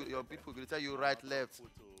 Now your people going to tell you right, left.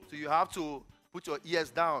 So you have to put your ears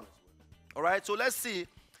down. All right, so let's see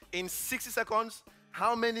in 60 seconds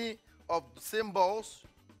how many of the same balls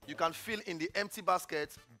you can fill in the empty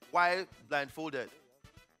basket while blindfolded.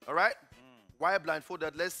 All right? While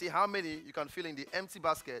blindfolded, let's see how many you can fill in the empty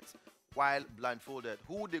basket while blindfolded.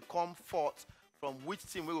 Who would they come forth from which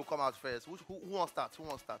team will come out first? Who wants to start? Who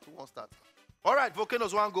wants to start? All right,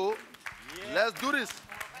 Volcanoes, one go. Yeah. Let's do this.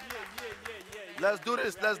 Let's do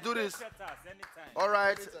this. Let's do this. All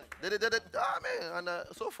right. And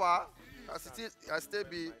so far, I still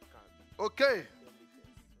be okay.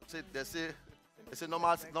 They say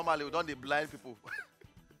normally we don't the blind people.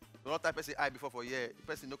 We don't type person eye before for year. The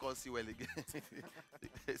person no can see well again.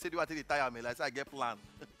 They say, do you want to retire me? Like I say, I get plan.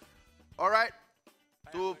 All right.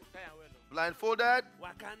 So blindfolded.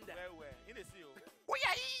 Wakanda. Oh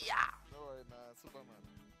yeah. No worry, nah, Superman.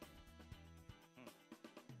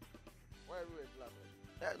 Why are we glass?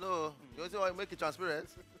 Yeah, no, you also want to make it transparent.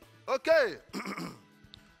 Okay.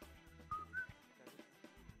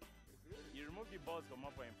 You remove the balls from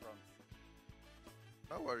up in front.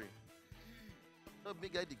 Don't worry. Don't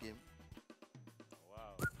big guy the game.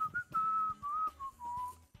 Wow.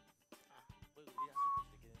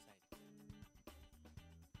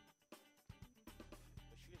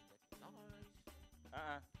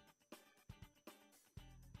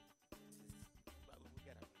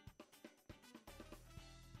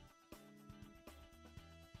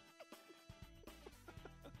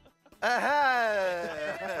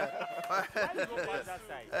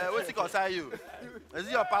 What's it concern you? Is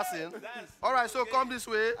it your passing? All right, so come this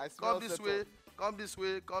way. Come this way. Come this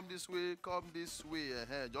way. Come this way. Come this way.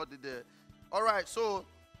 Just did there. All right, so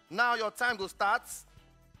now your time will start.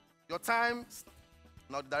 Your time.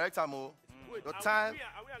 Now the director mo. Your time.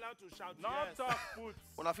 Are we allowed to shout? Not talk foot.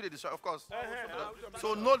 When I feel the of course.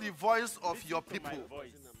 So know the voice of your people.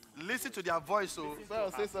 Listen to their voice, so.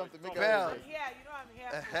 Well, say something. Make well, I'm here. You know I'm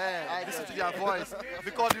here. listen to their voice,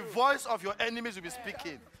 because the voice of your enemies will be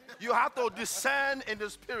speaking. You have to discern in the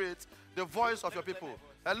spirit the voice of your people.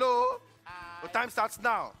 Hello, the time starts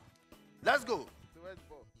now. Let's go.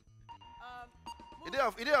 Is there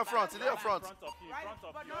a front? Is there a front? Front of you. Right, Front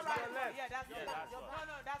of but you. not right. Yeah, that's it. that's No,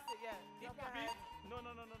 that's it. Yeah. Pick your head. No.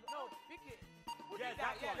 No, pick it. Put Yes, it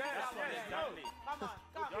down. that one. Yeah, That one, exactly. Come on.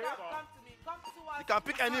 Come to me. Come towards You can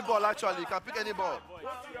pick any ball, actually. You can pick any ball. Go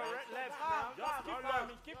to your left now. Just keep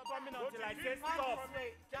coming. Keep coming until I say stop.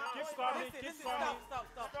 Keep coming. Keep coming. Stop.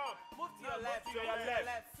 Move to your left. To your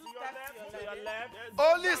left. Two steps To your left.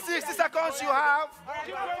 Only 60 seconds you have.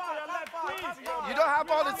 Keep going to your left, please. You don't have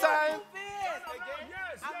all the time.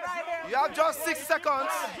 I'm right here. You have just 6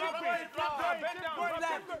 seconds. Drop it. Don't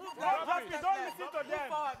listen to them.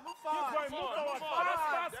 Move forward. Keep going. Move forward.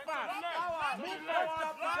 Fast. Move left.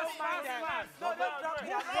 Don't mind that. Don't drop it.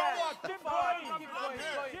 Keep going.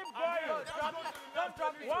 Keep going. Don't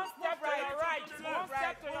drop it. One step to your right. One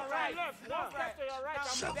step to your right. One step to your right.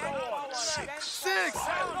 And move forward. 6,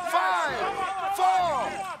 5, 4,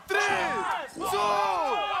 3, 2,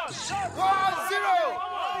 1, 0.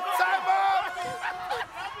 Time up.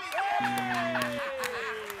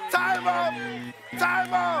 Time up.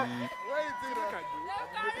 Time up.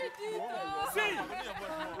 See,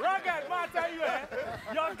 rugged man, tell you,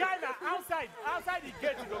 your guy now outside the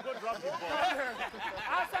gate, you go drop the ball.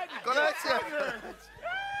 Outside the Correct.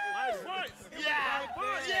 My voice.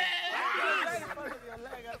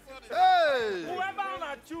 Hey. Whoever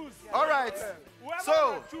wanna choose. All right.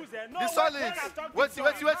 So, the solid. Wait.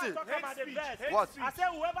 What? I said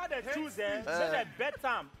whoever they choose, say they bet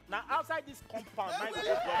them. Now outside this compound, now you go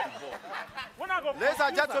drop the ball. When I go, Ladies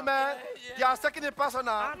and gentlemen, they are taking it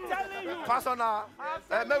personal. I'm telling you. Personal.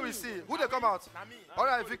 May we see. Who they come out? All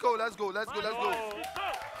right, Vico, let's go.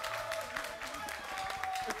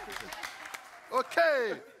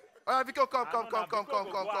 Okay. All right, Vico, come. Go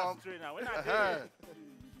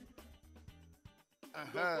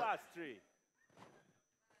astray.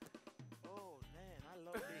 Oh man, I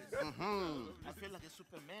love this. I feel like a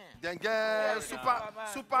Superman. Then get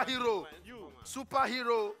superhero.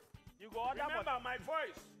 Superhero. You go order Remember my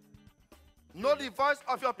voice. Know the voice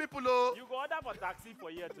of your people, oh. You go order for taxi for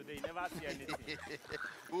here today. You never see anything.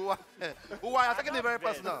 Who are you taking it very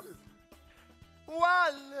personal?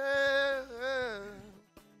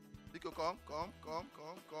 Vico, come.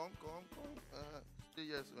 Stay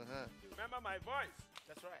yes. Remember my voice.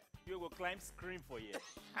 That's right. You go climb screen for here.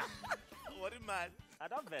 What a man. I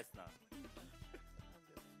don't vest now.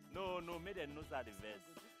 No, make them know that the vest.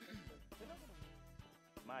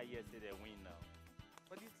 My ears say they win now.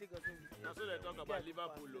 But this thing doesn't. That's what they talk about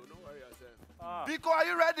Liverpool. Don't worry yourself. Vico, are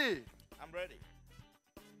you ready? I'm ready.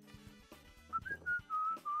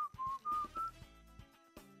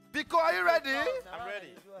 Vico, are you ready? I'm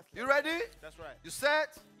ready. You ready? That's right. You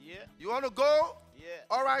set? Yeah. You want to go? Yeah.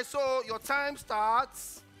 All right, so your time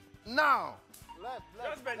starts now.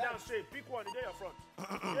 Just bend down straight. Pick one. There your front.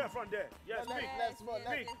 There your front there. Yes,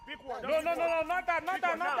 pick one. No, not that. Go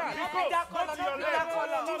to your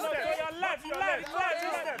left. To your left.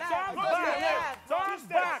 Turn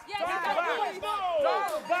back.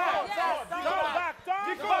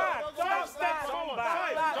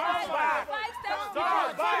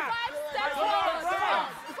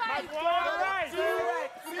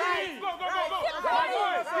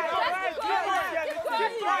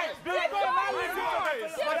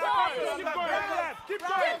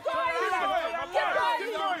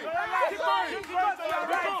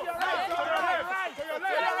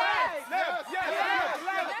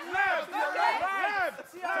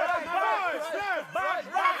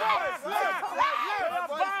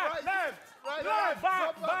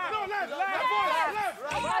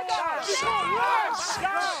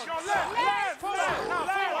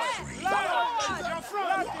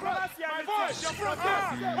 Boys, your front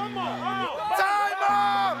there. One more. Time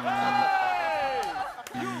up!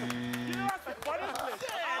 You know what's the funniest place?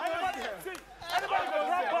 Everybody go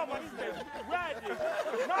drop bomb on this place. Where are they?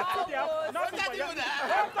 Nothing for you.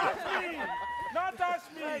 Don't touch me. Don't touch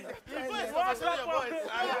me.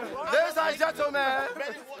 Ladies and gentlemen,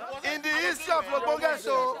 in the history of ogbonge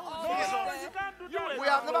show, we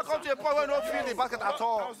have never come to a point where we don't feel the basket at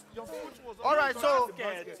all. All right, so,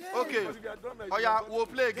 okay. Oh yeah, we'll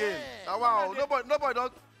play again. Wow, nobody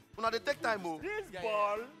don't. When they take time, oh. This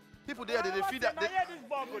ball. People there, they feed that. This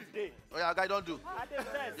ball go day. Oh yeah, guy, don't do.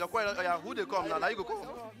 You're quite. Oh yeah, who they come now? Now you go come.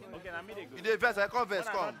 Okay, now me they go. You dey verse, I come verse,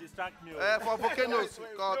 come. Don't distract me. For volcanoes.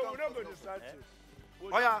 No, we're not going to distract you.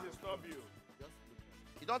 Oh yeah. Disturb you.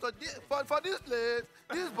 You don't for this place,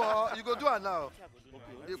 this ball, you go do it now.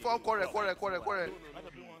 You form correct. Okay.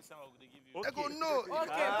 I go no.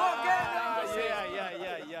 Okay,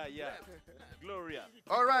 Yeah. Gloria.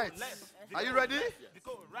 All right. Are you ready?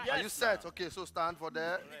 Are you set? Okay, so stand for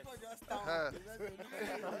there.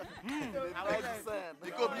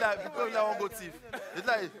 Because I won't go thief. It's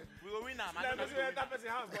like We will win now. That person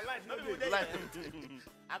house, but life no dey.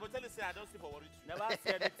 I go tell you, say I don't sleep for worry. Never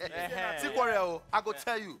said it. see quarrel. I go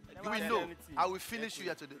tell you. You will know. I will finish you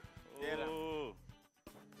here today. Oh.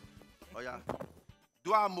 Oh yeah.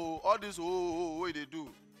 Do all this what they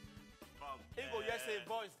do. He go yes say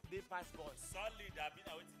boys, they pass boys. Solid, I've been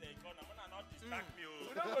away to the corner. Man, not distract me.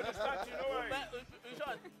 We don't go to distract you, no worry. In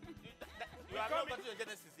short, you are not going to your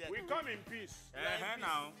genesis yet. We come in peace.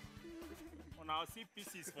 Now. I'll see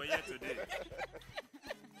pieces for you today.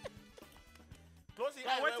 Close the Oh,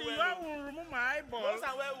 eye. wait till you will remove my eyeball. Close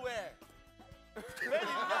and where?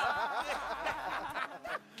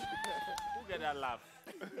 Who get that laugh?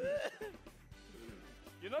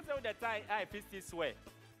 You know, say with the time I fist this way.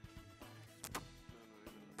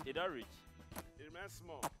 It don't reach. It remains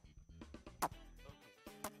small. I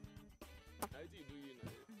think you do you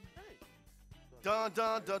now. Dun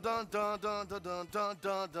dun dun dun dun dun dun dun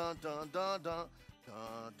dun dun dun dun dun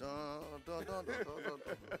dun dun dun dun.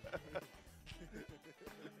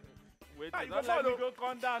 Wait, you don't go let me follow. go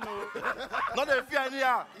come down. Oh. Not the fear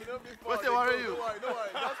here. What's the worry you? Don't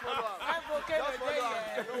worry. Just follow up. I'm okay Just with follow up.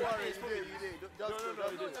 it. Don't worry. You did. Just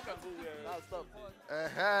Now stop.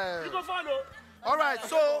 You go follow. All right,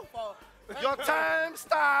 so your time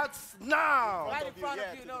starts now. Right in front of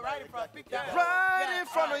you, no, right in front. Pick that. Right in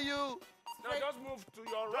front of you. Now just move to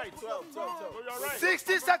your right. 12. To your right.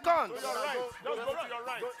 60 seconds. To your right. Just go to your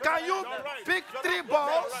right. Can you pick 3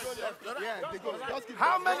 balls? Yeah, they go. Just keep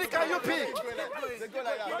How many can you pick? They go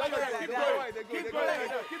like that. Keep going. Keep going.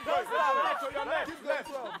 Keep going. To your left. Keep going.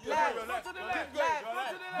 Left. Go to the left. Left. Go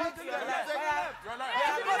to the left. To the left.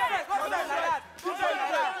 Yeah, go straight. Go to the left like that. Keep going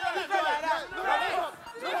like that. Keep going like that. Keep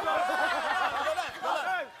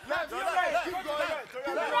going. To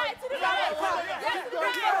the right, to the right.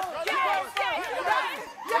 Yes.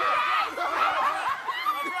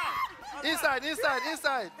 Inside. Inside.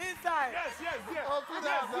 Yes. Oh, put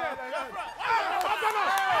that down.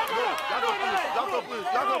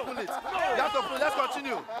 You have to pull it. Let's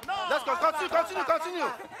continue. Continue.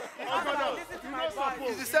 Listen to my body.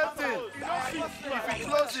 It's the same thing. If it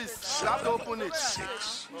closes, you have to open it.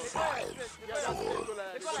 6, 5, 4,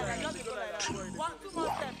 One, two more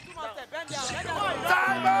steps. Bend down.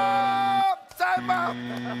 Time up.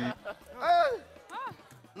 Hey.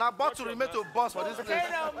 Now, bottle remain to boss for this place.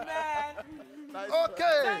 Man.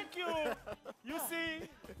 Okay. Thank you.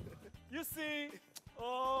 You see.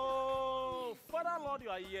 Oh, Father Lord, you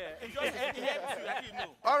are here.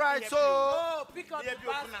 All right, so Oh, pick up the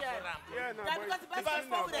basket. Yeah, no, That's but because the basket is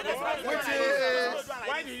forward. That's why it's which right. is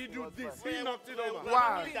why did he do this? He knocked it over.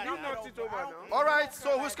 one. He knocked it over now. All right,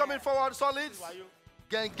 so who's coming forward? Solids.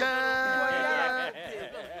 Gang. But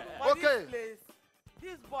Okay. this place,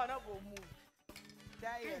 this ball not will move.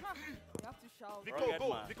 That is. You have to shout.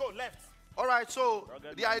 Because left. All right, so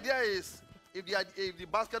Rugged the man. idea is if the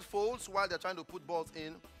basket folds while they're trying to put balls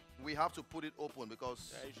in, we have to put it open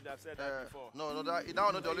because You should have said that before. no, that they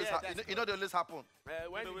always they always happen.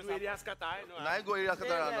 When you do area scatter, I know. Now I go area scatter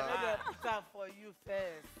Let now. them pick up for you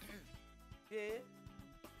first. Okay?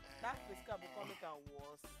 That place can become make am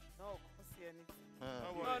worse. No, can't see anything. No.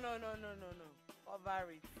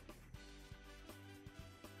 Cover it.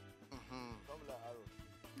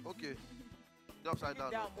 Okay. The upside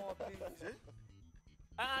down. Down more, please.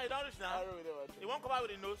 You don't reach now. You won't come out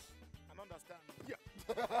with the nose. I don't understand.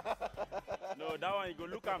 No, that one you go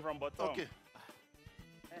look am from bottom. Okay.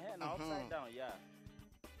 Now upside down, yeah.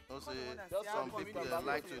 Also, Just some some people people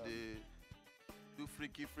like to do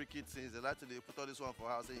freaky things. They like to put all this one for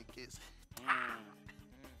house in case.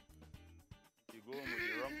 You go home with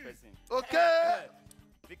the wrong wrong person. Okay.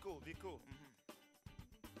 Vico.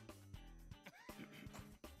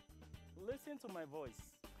 Listen to my voice.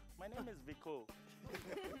 My name is Vico.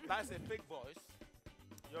 That's a fake voice.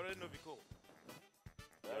 You already know Vico.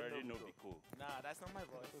 You already know Vico. Nah, that's not my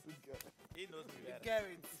voice. He knows me better.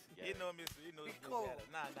 Garrett. He knows me Vico. better.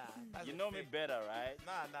 Nah. You know me better, right?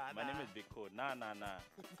 Nah. My name is Vico. Nah.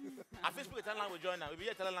 I feel speak Italian language join now. If you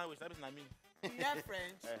hear Italian language, that means not me. If you have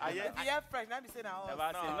French, I if you have French, now be saying now.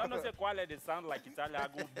 Never say, no, say quality they sound like Italian. I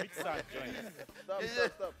go mix and join.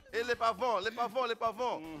 Stop. Et les pavons. Et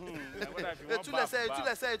tu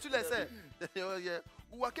les sais. Oh, yeah.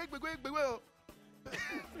 Ou à quel bégoué.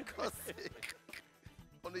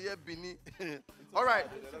 On the year Bini. All right.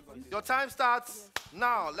 Your time starts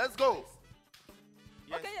now. Let's go.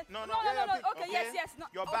 Yes. Okay, yes. No. Okay, yes. No,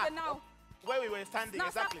 You're okay, back. now. Where we were standing, Now,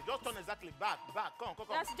 exactly. Just turn exactly back. Come.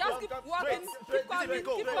 Yes, just keep walking, Straight. keep coming,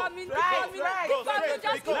 Go, keep go. coming, Go, keep coming, right, keep go, coming, straight,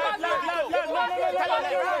 just keep go. coming, Left, keep coming,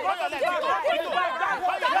 keep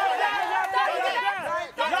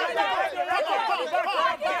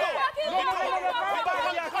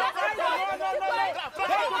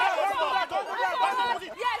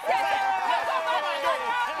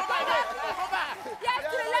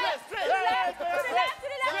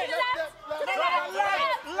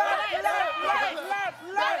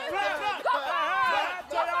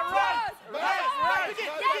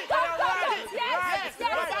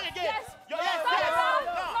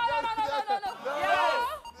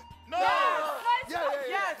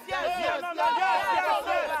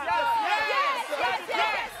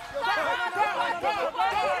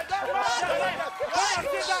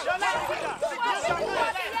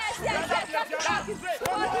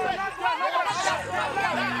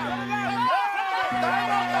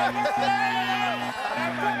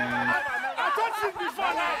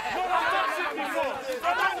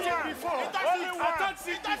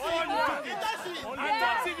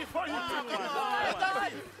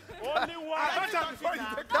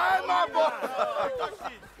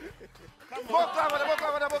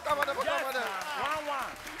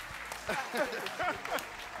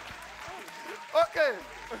Okay,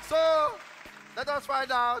 so let us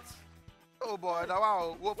find out. Oh boy, now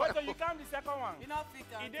wow. Wait till you count the second one. You know, pick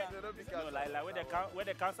He did. No, like where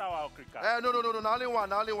they count our cricket. No, only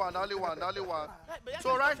one.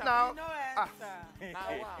 So right now,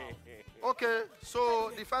 okay,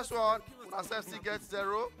 so the first one, Asefsi gets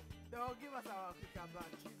 0. They'll give us our cricket back.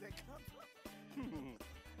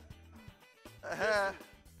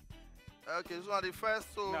 Okay, so the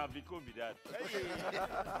first, so Now Vico be that.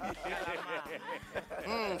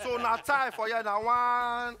 so now time for you now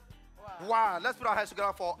one. Wow, let's put our hands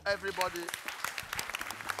together for everybody.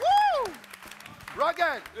 Woo!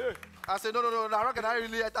 Rugged! I said, no, now Rugged, I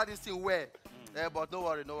really enter this thing well. But don't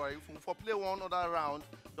worry. If we play one other round,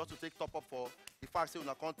 just to take top up for the fact say we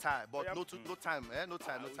not can't tie, but no time.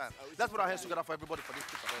 Let's put our hands together for everybody for this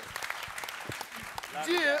pick.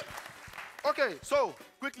 Yeah. Okay, so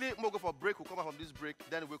quickly we'll go for a break. We'll come back from this break,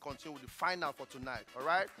 then we'll continue with the final for tonight. All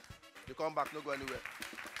right? You come back, no go anywhere.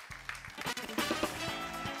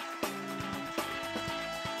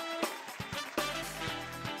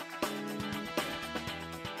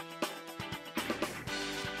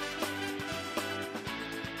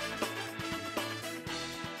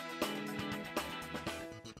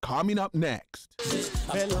 Coming up next.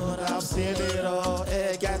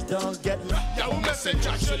 Yahoo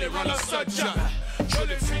messenger, je les rends la soja. Je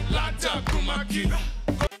les fais la dame pour ma guide.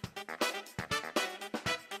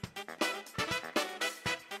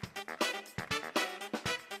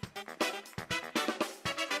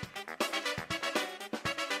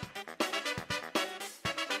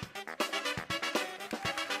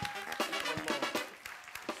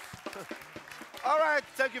 All right,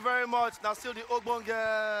 thank you very much. Now still the ogbonge.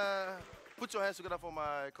 Put your hands together for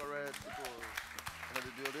my correct people in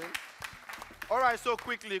the building. All right, so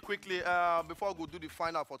quickly, before we do the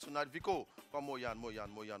final for tonight, Vico, come more yan.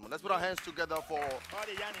 Let's put our hands together for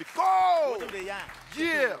Vico.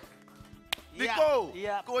 Yeah. Vico.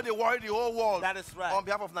 Yeah. Go they worry the whole world. That is right. On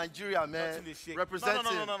behalf of Nigeria, man.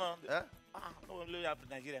 Representing. No. Eh? No, only have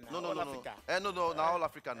Nigeria now. No. All Africa. No, now all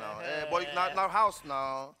Africa now. But now house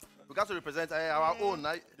now. We got to represent our own.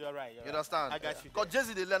 You're right. You understand? I got you. Because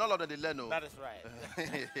Jay-Z, they learn, all of them, they learn. No? That is right.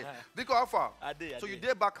 Because how far? I did. So you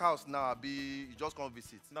did back house now, you just come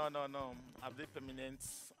visit? No. I've been permanent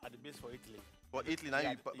at the base for Italy. For Italy, now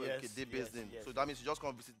Yeah, okay, they based in. yes. So that means you just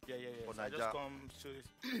come visit Yeah. for So I Nigeria. just come show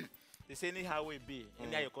they say anyhow we be,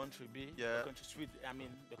 anyhow your country be, Yeah. your country sweet. I mean,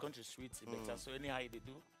 the country sweet better. So anyhow they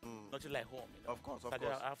do, nothing like home. You know? Of course, So of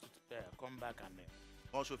course. I have to come back and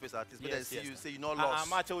Don't show face artist, but Yes, then see yes. you say you not lost.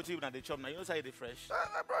 I'm actually with you when they chop now. You know say they fresh.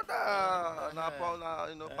 My brother,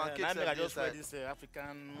 you know, pancakes I just wear inside. this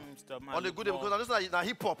African stuff, man. On the good day, because I'm just like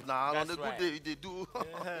hip hop now. On the good day, they do.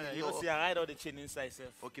 You know, see, I hide all the chain inside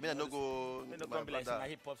self. Okay, me I no go. Me no come be like say na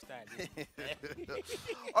hip hop style.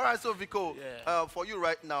 All right, so Vico, Yeah. for you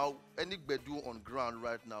right now, any gbedu on ground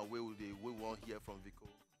right now, where will they? We won't hear from Vico.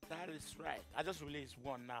 That is right. I just released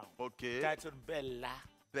one now. Okay. Titled Bella.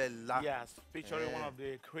 Bella. Yes, featuring one of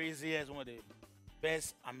the craziest, one of the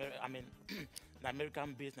best, the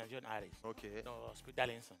American-based Nigerian artists. Okay. Speed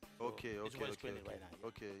Darlington. So Okay. it's Okay. what it's trending right now.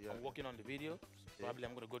 Okay. Yeah. I'm working on the video. So probably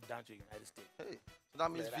I'm going to go down to the United States. Hey, so that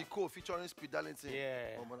means Bella. Vico featuring Speed Darlington.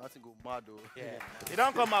 Yeah. Oh man, that thing go mad though. Yeah. You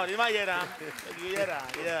don't come out. You might hear that. You hear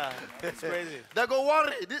that. Yeah. It's crazy. They go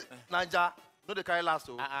worry. This Naija, no they carry last.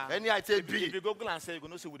 Any I take If B. you Google and say, you're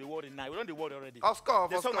going to see with the word in now. We don't the word already. Of course,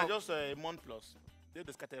 The of song course. is just a month plus. They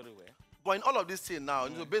just scatter everywhere. But in all of this thing now,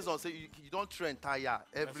 you know, based on say you don't trend tire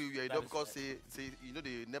everywhere. You that don't is because say you know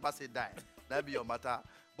they never say die. That be your matter.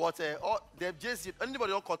 But they've just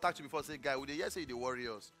anybody don't contact you before say guy, would they yes say the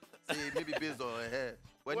warriors? Say maybe based on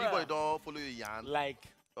when Well, anybody don't follow you yarn Like,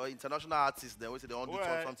 or international artists, they always say they want to do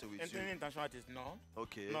something with you. international artists, no.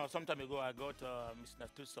 Okay. No, some time ago I got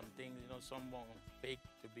misunderstood some things. You know, someone fake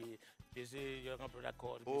to be busy. Your brother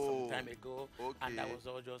called me some time ago, and that okay. was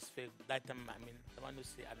all just fake. That time, I mean, I want to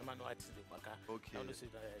say I don't know artists the waka. Okay. I want to say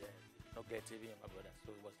not get TV, my brother.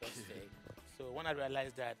 So it was just fake. So when I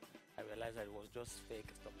realized that, it was just fake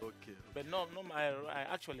and stuff. Okay. But no, I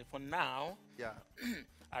actually for now, Yeah.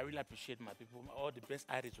 I really appreciate my people, all the best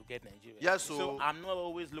artists who get Nigeria. Yes, so I'm not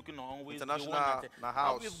always looking on always international the one that, na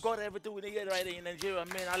house. We've got everything we need right here in Nigeria,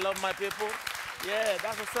 man. I love my people. Yeah,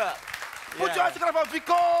 that's what's up. Put your hands together for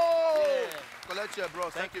Vico! Yeah. Collect your bro.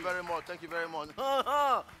 Thank you very much. Thank you very much.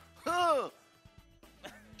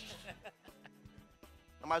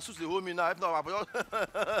 My suits they hold me now. If not,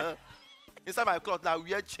 I inside my cloth now,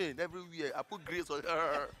 wear chain everywhere. I put grace on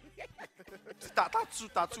her.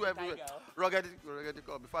 Tattoo everywhere. Rugged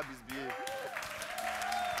before I misbehave.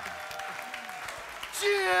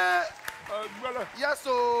 Cheer! Yes,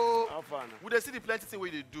 so How far now? we they see the plenty thing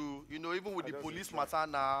where they do, you know, even with the police matter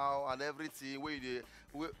now and everything,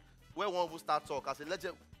 where one will start talk as a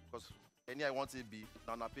legend, because any I want to be,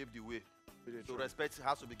 now pave the way. So respect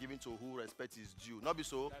has to be given to who respect is due. Not be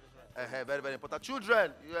so. Very, very important.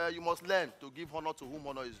 Children, you must learn to give honor to whom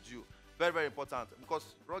honor is due. Very, very important.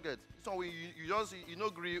 Because rugged, this one you know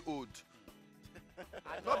agree old.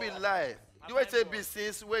 Not be lie. You wait a bit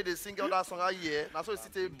since where they sing all that song a year. Now so it's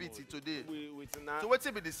a bit today. So what's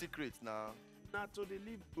be the secret now? Now to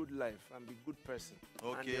live good life and be good person.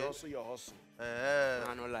 Okay. And also your hustle.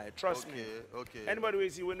 I no lie. Trust me. Okay. Anybody will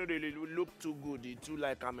see when they look too good, they too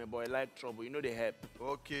like I'm a boy, like trouble. You know they help.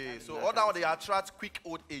 Okay. So all that they attract quick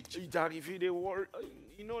old age. If they worry,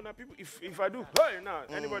 you know now people. If I do, hey now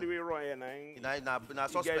anybody will run here now. Na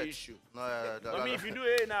suspect. Get issue. No, I mean if you do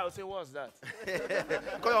hey now, say what's that?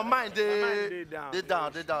 Because your mind they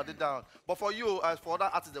down. But for you, as for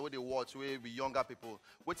other artists the way they watch, where we younger people,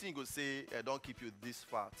 what thing you go say don't keep you this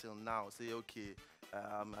far till now? Say okay,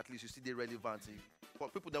 at least you see the relevant. For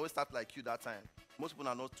people that will start like you that time, most people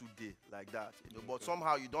are not today like that. You know, but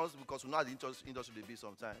somehow you don't because you know how the industry they be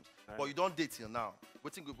sometimes. But you don't date till now.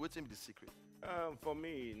 What thing be the secret? For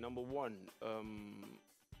me, number one,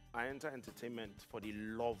 I enter entertainment for the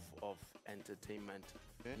love of entertainment.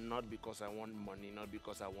 Okay. Not because I want money, not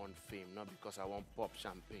because I want fame, not because I want pop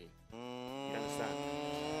champagne. You understand?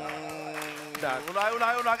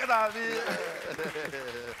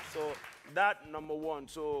 So that number one.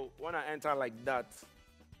 So when I enter like that,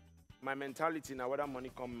 my mentality now, whether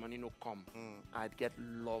money come, money no come, I'd get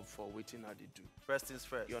love for waiting how they do. First things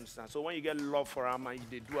first. You understand? So when you get love for them and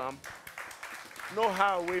they do them, know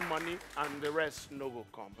how away money and the rest no go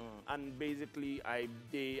come. And basically I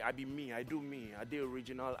be me, I do me, I do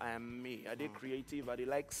original, I am me, I do creative, I do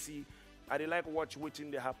like see, I do like watch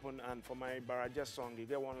waiting they happen. And for my Baraja song, you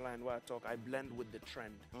get one line where I talk, I blend with the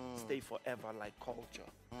trend, stay forever like culture.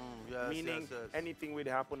 Yes, Meaning yes. anything will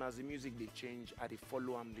happen as the music they change, I they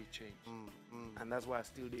follow them they change. And that's why I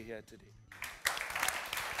still they here today.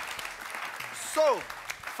 So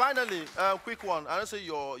finally, quick one. I don't say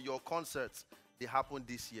your concerts they happened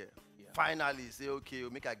this year. Yeah. Finally, say okay, we'll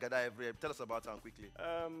make a gather every year. Tell us about them quickly.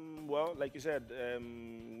 Well, like you said,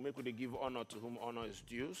 make we give honor to whom honor is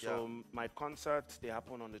due. So my concerts they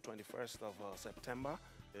happen on the 21st of September,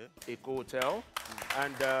 Eco Hotel,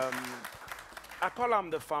 and I call them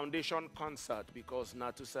the foundation concert because now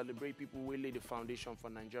to celebrate people will lay the foundation for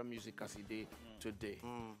Nigerian music as it is today.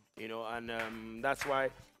 You know, and that's why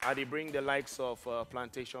I bring the likes of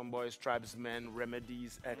Plantation Boys, Tribesmen,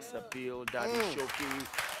 Remedies, X Appeal, Daddy Shoki,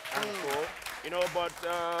 and co. You know, but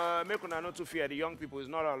make una not to fear the young people. It's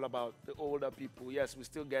not all about the older people. Yes, we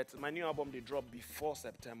still get my new album. They drop before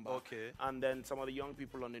September. Okay. And then some of the young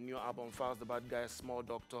people on the new album, Files the Bad Guy, Small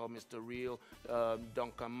Doctor, Mr. Real,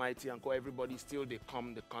 Duncan Mighty, and co. Everybody still they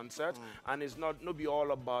come the concert, and it's not be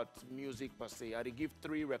all about music per se. I give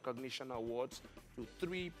 3 recognition awards to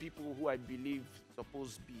 3 people who I believe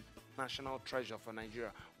supposed to be national treasure for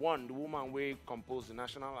Nigeria. 1, the woman who composed the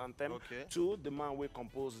national anthem. Okay. 2, the man who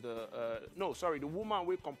composed the the woman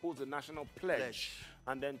who composed the national pledge.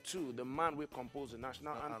 And then 2, the man who composed the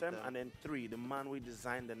national anthem. And then 3, the man who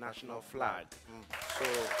designed the national flag. So,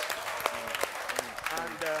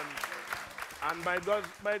 and by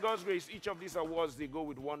God's grace, each of these awards they go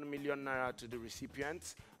with 1 million naira to the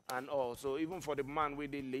recipients. And also, even for the man where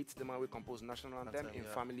they late, the man we compose national anthem, in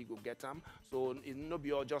family go get them. So it not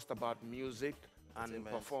be all just about music and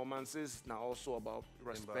performances, now also about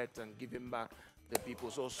respect and giving back the people.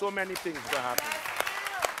 So many things will happen.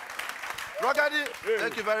 Ruggedy,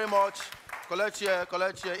 thank you very much. Collect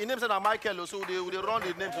here. In names and Michael, so they run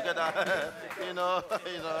the name together. you know.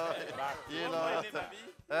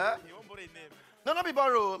 No, not be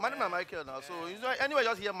borrow. My name is Michael now. So anyway,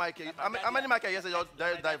 just hear Michael. How many Michael yesterday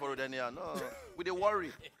just die for then? No, we dey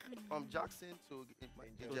worry. From Jackson to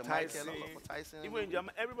Tyson. Even in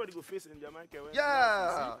Jamaica, everybody go face in Jamaica.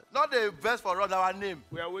 Yeah, not the best for us, our name.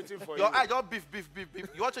 We are waiting for your eye, just beef.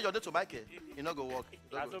 You want to change your name to Michael? You not go work.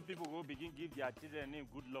 That's how people will begin give their children name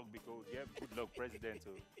good luck because they have good luck president.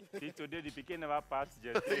 So see, today the PK never passed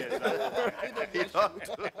just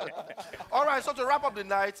All right, so to wrap up the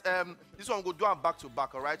night, this one go do them back to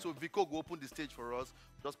back. All right, so Vico go open the stage for us.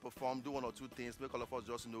 Just perform, do 1 or 2 things, make all of us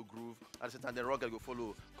just groove. At the same time, then Rugged will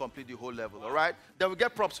follow, complete the whole level. All right? Then we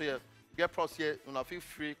get props here. When I feel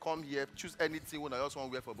free, come here, choose anything when I just want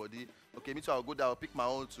to wear for body. Okay, me too, I'll go there, I'll pick my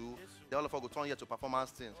own too. Then all of us go turn here to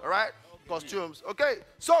performance things. All right? Costumes. Okay,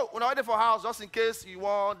 so when I'm ready for house, just in case you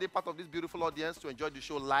want to be part of this beautiful audience to enjoy the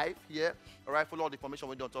show live here. All right? Follow all the information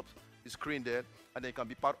on top of the screen there, and then you can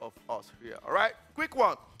be part of us here. All right? Quick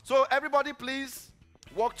one. So everybody, please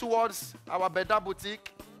walk towards our Beda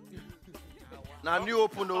boutique. Now new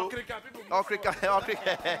open the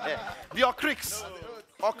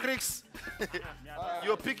Ocrix.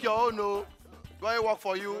 You pick your own go and work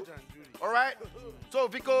for you. All right. So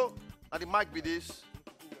Vico, and the mic be this.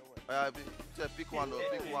 Pick one.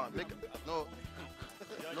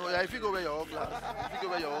 Yeah, if you go wear your own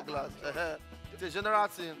glass. It's a general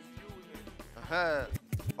thing.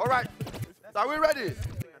 All right. Are we ready?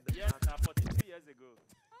 Yes, 42 years ago.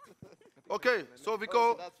 Okay, so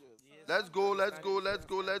Vico, let's go.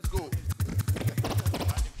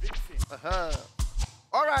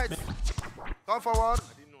 All right, come forward.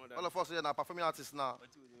 All of us here now, performing artists now.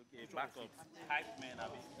 Okay, back up. Hype man,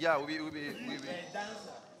 Abby. Yeah, we.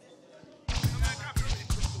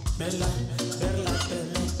 Bella,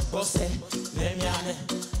 você, nemiane.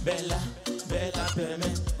 Bella, per me,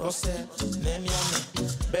 você, nemiane.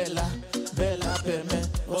 Bella, per me,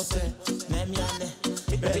 você, nemiane.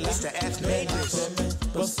 Bella,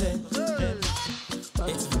 você.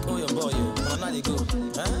 It's oh your boy, yo. I'm not the go.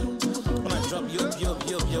 When I drop yo,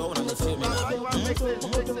 when I feel me now.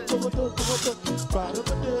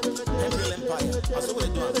 Embryo Empire. I saw what they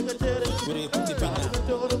do. We put the beat now.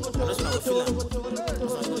 I just want to feel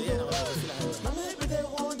maybe they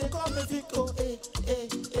want, they call me Vico,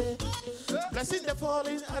 Blessing the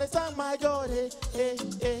falling, and they sang my God,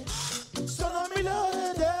 Sono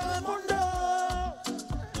migliore del mondo.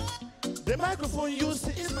 The microphone used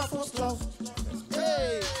is my first love.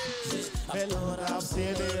 Hey, Lord, I've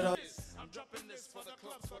seen it all. I'm dropping this for the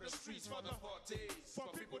clubs, for the streets, for the hot days, for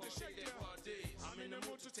people to shake their bodies. I'm in the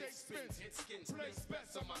mood to take spins, hit skins, place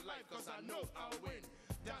bets on my life, cause I know I'll win.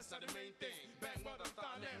 That's not the main thing. Bang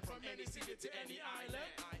motherfucker, from any city to any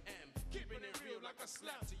island. I am keeping it real like a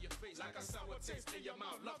slap to your face, like a sour taste in your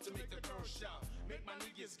mouth. Love to make the girls shout, make my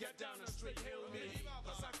niggas get down and straight hail me,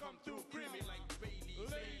 cause I come through creamy like Bailey.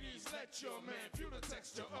 Ladies, let your man feel the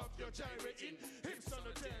texture of your gyrating hips on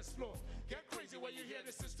the dance floor. Get crazy when you hear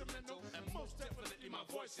this instrumental, and most definitely my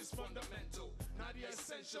voice is fundamental. Now the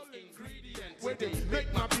essential ingredient where they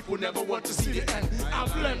make my people never want to see the end. I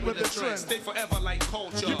blend with the trend, stay forever like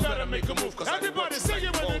culture. You better make a move, cause everybody sing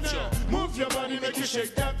it with me now. Move your body, make you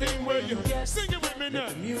shake that thing where you sing it with me now.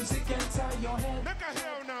 The music enter your head. Make a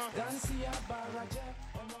hell now.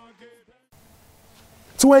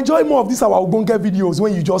 To enjoy more of these our ogbonge videos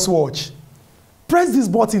when you just watch, Press this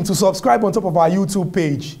button to subscribe on top of our YouTube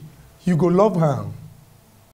page. You go love am.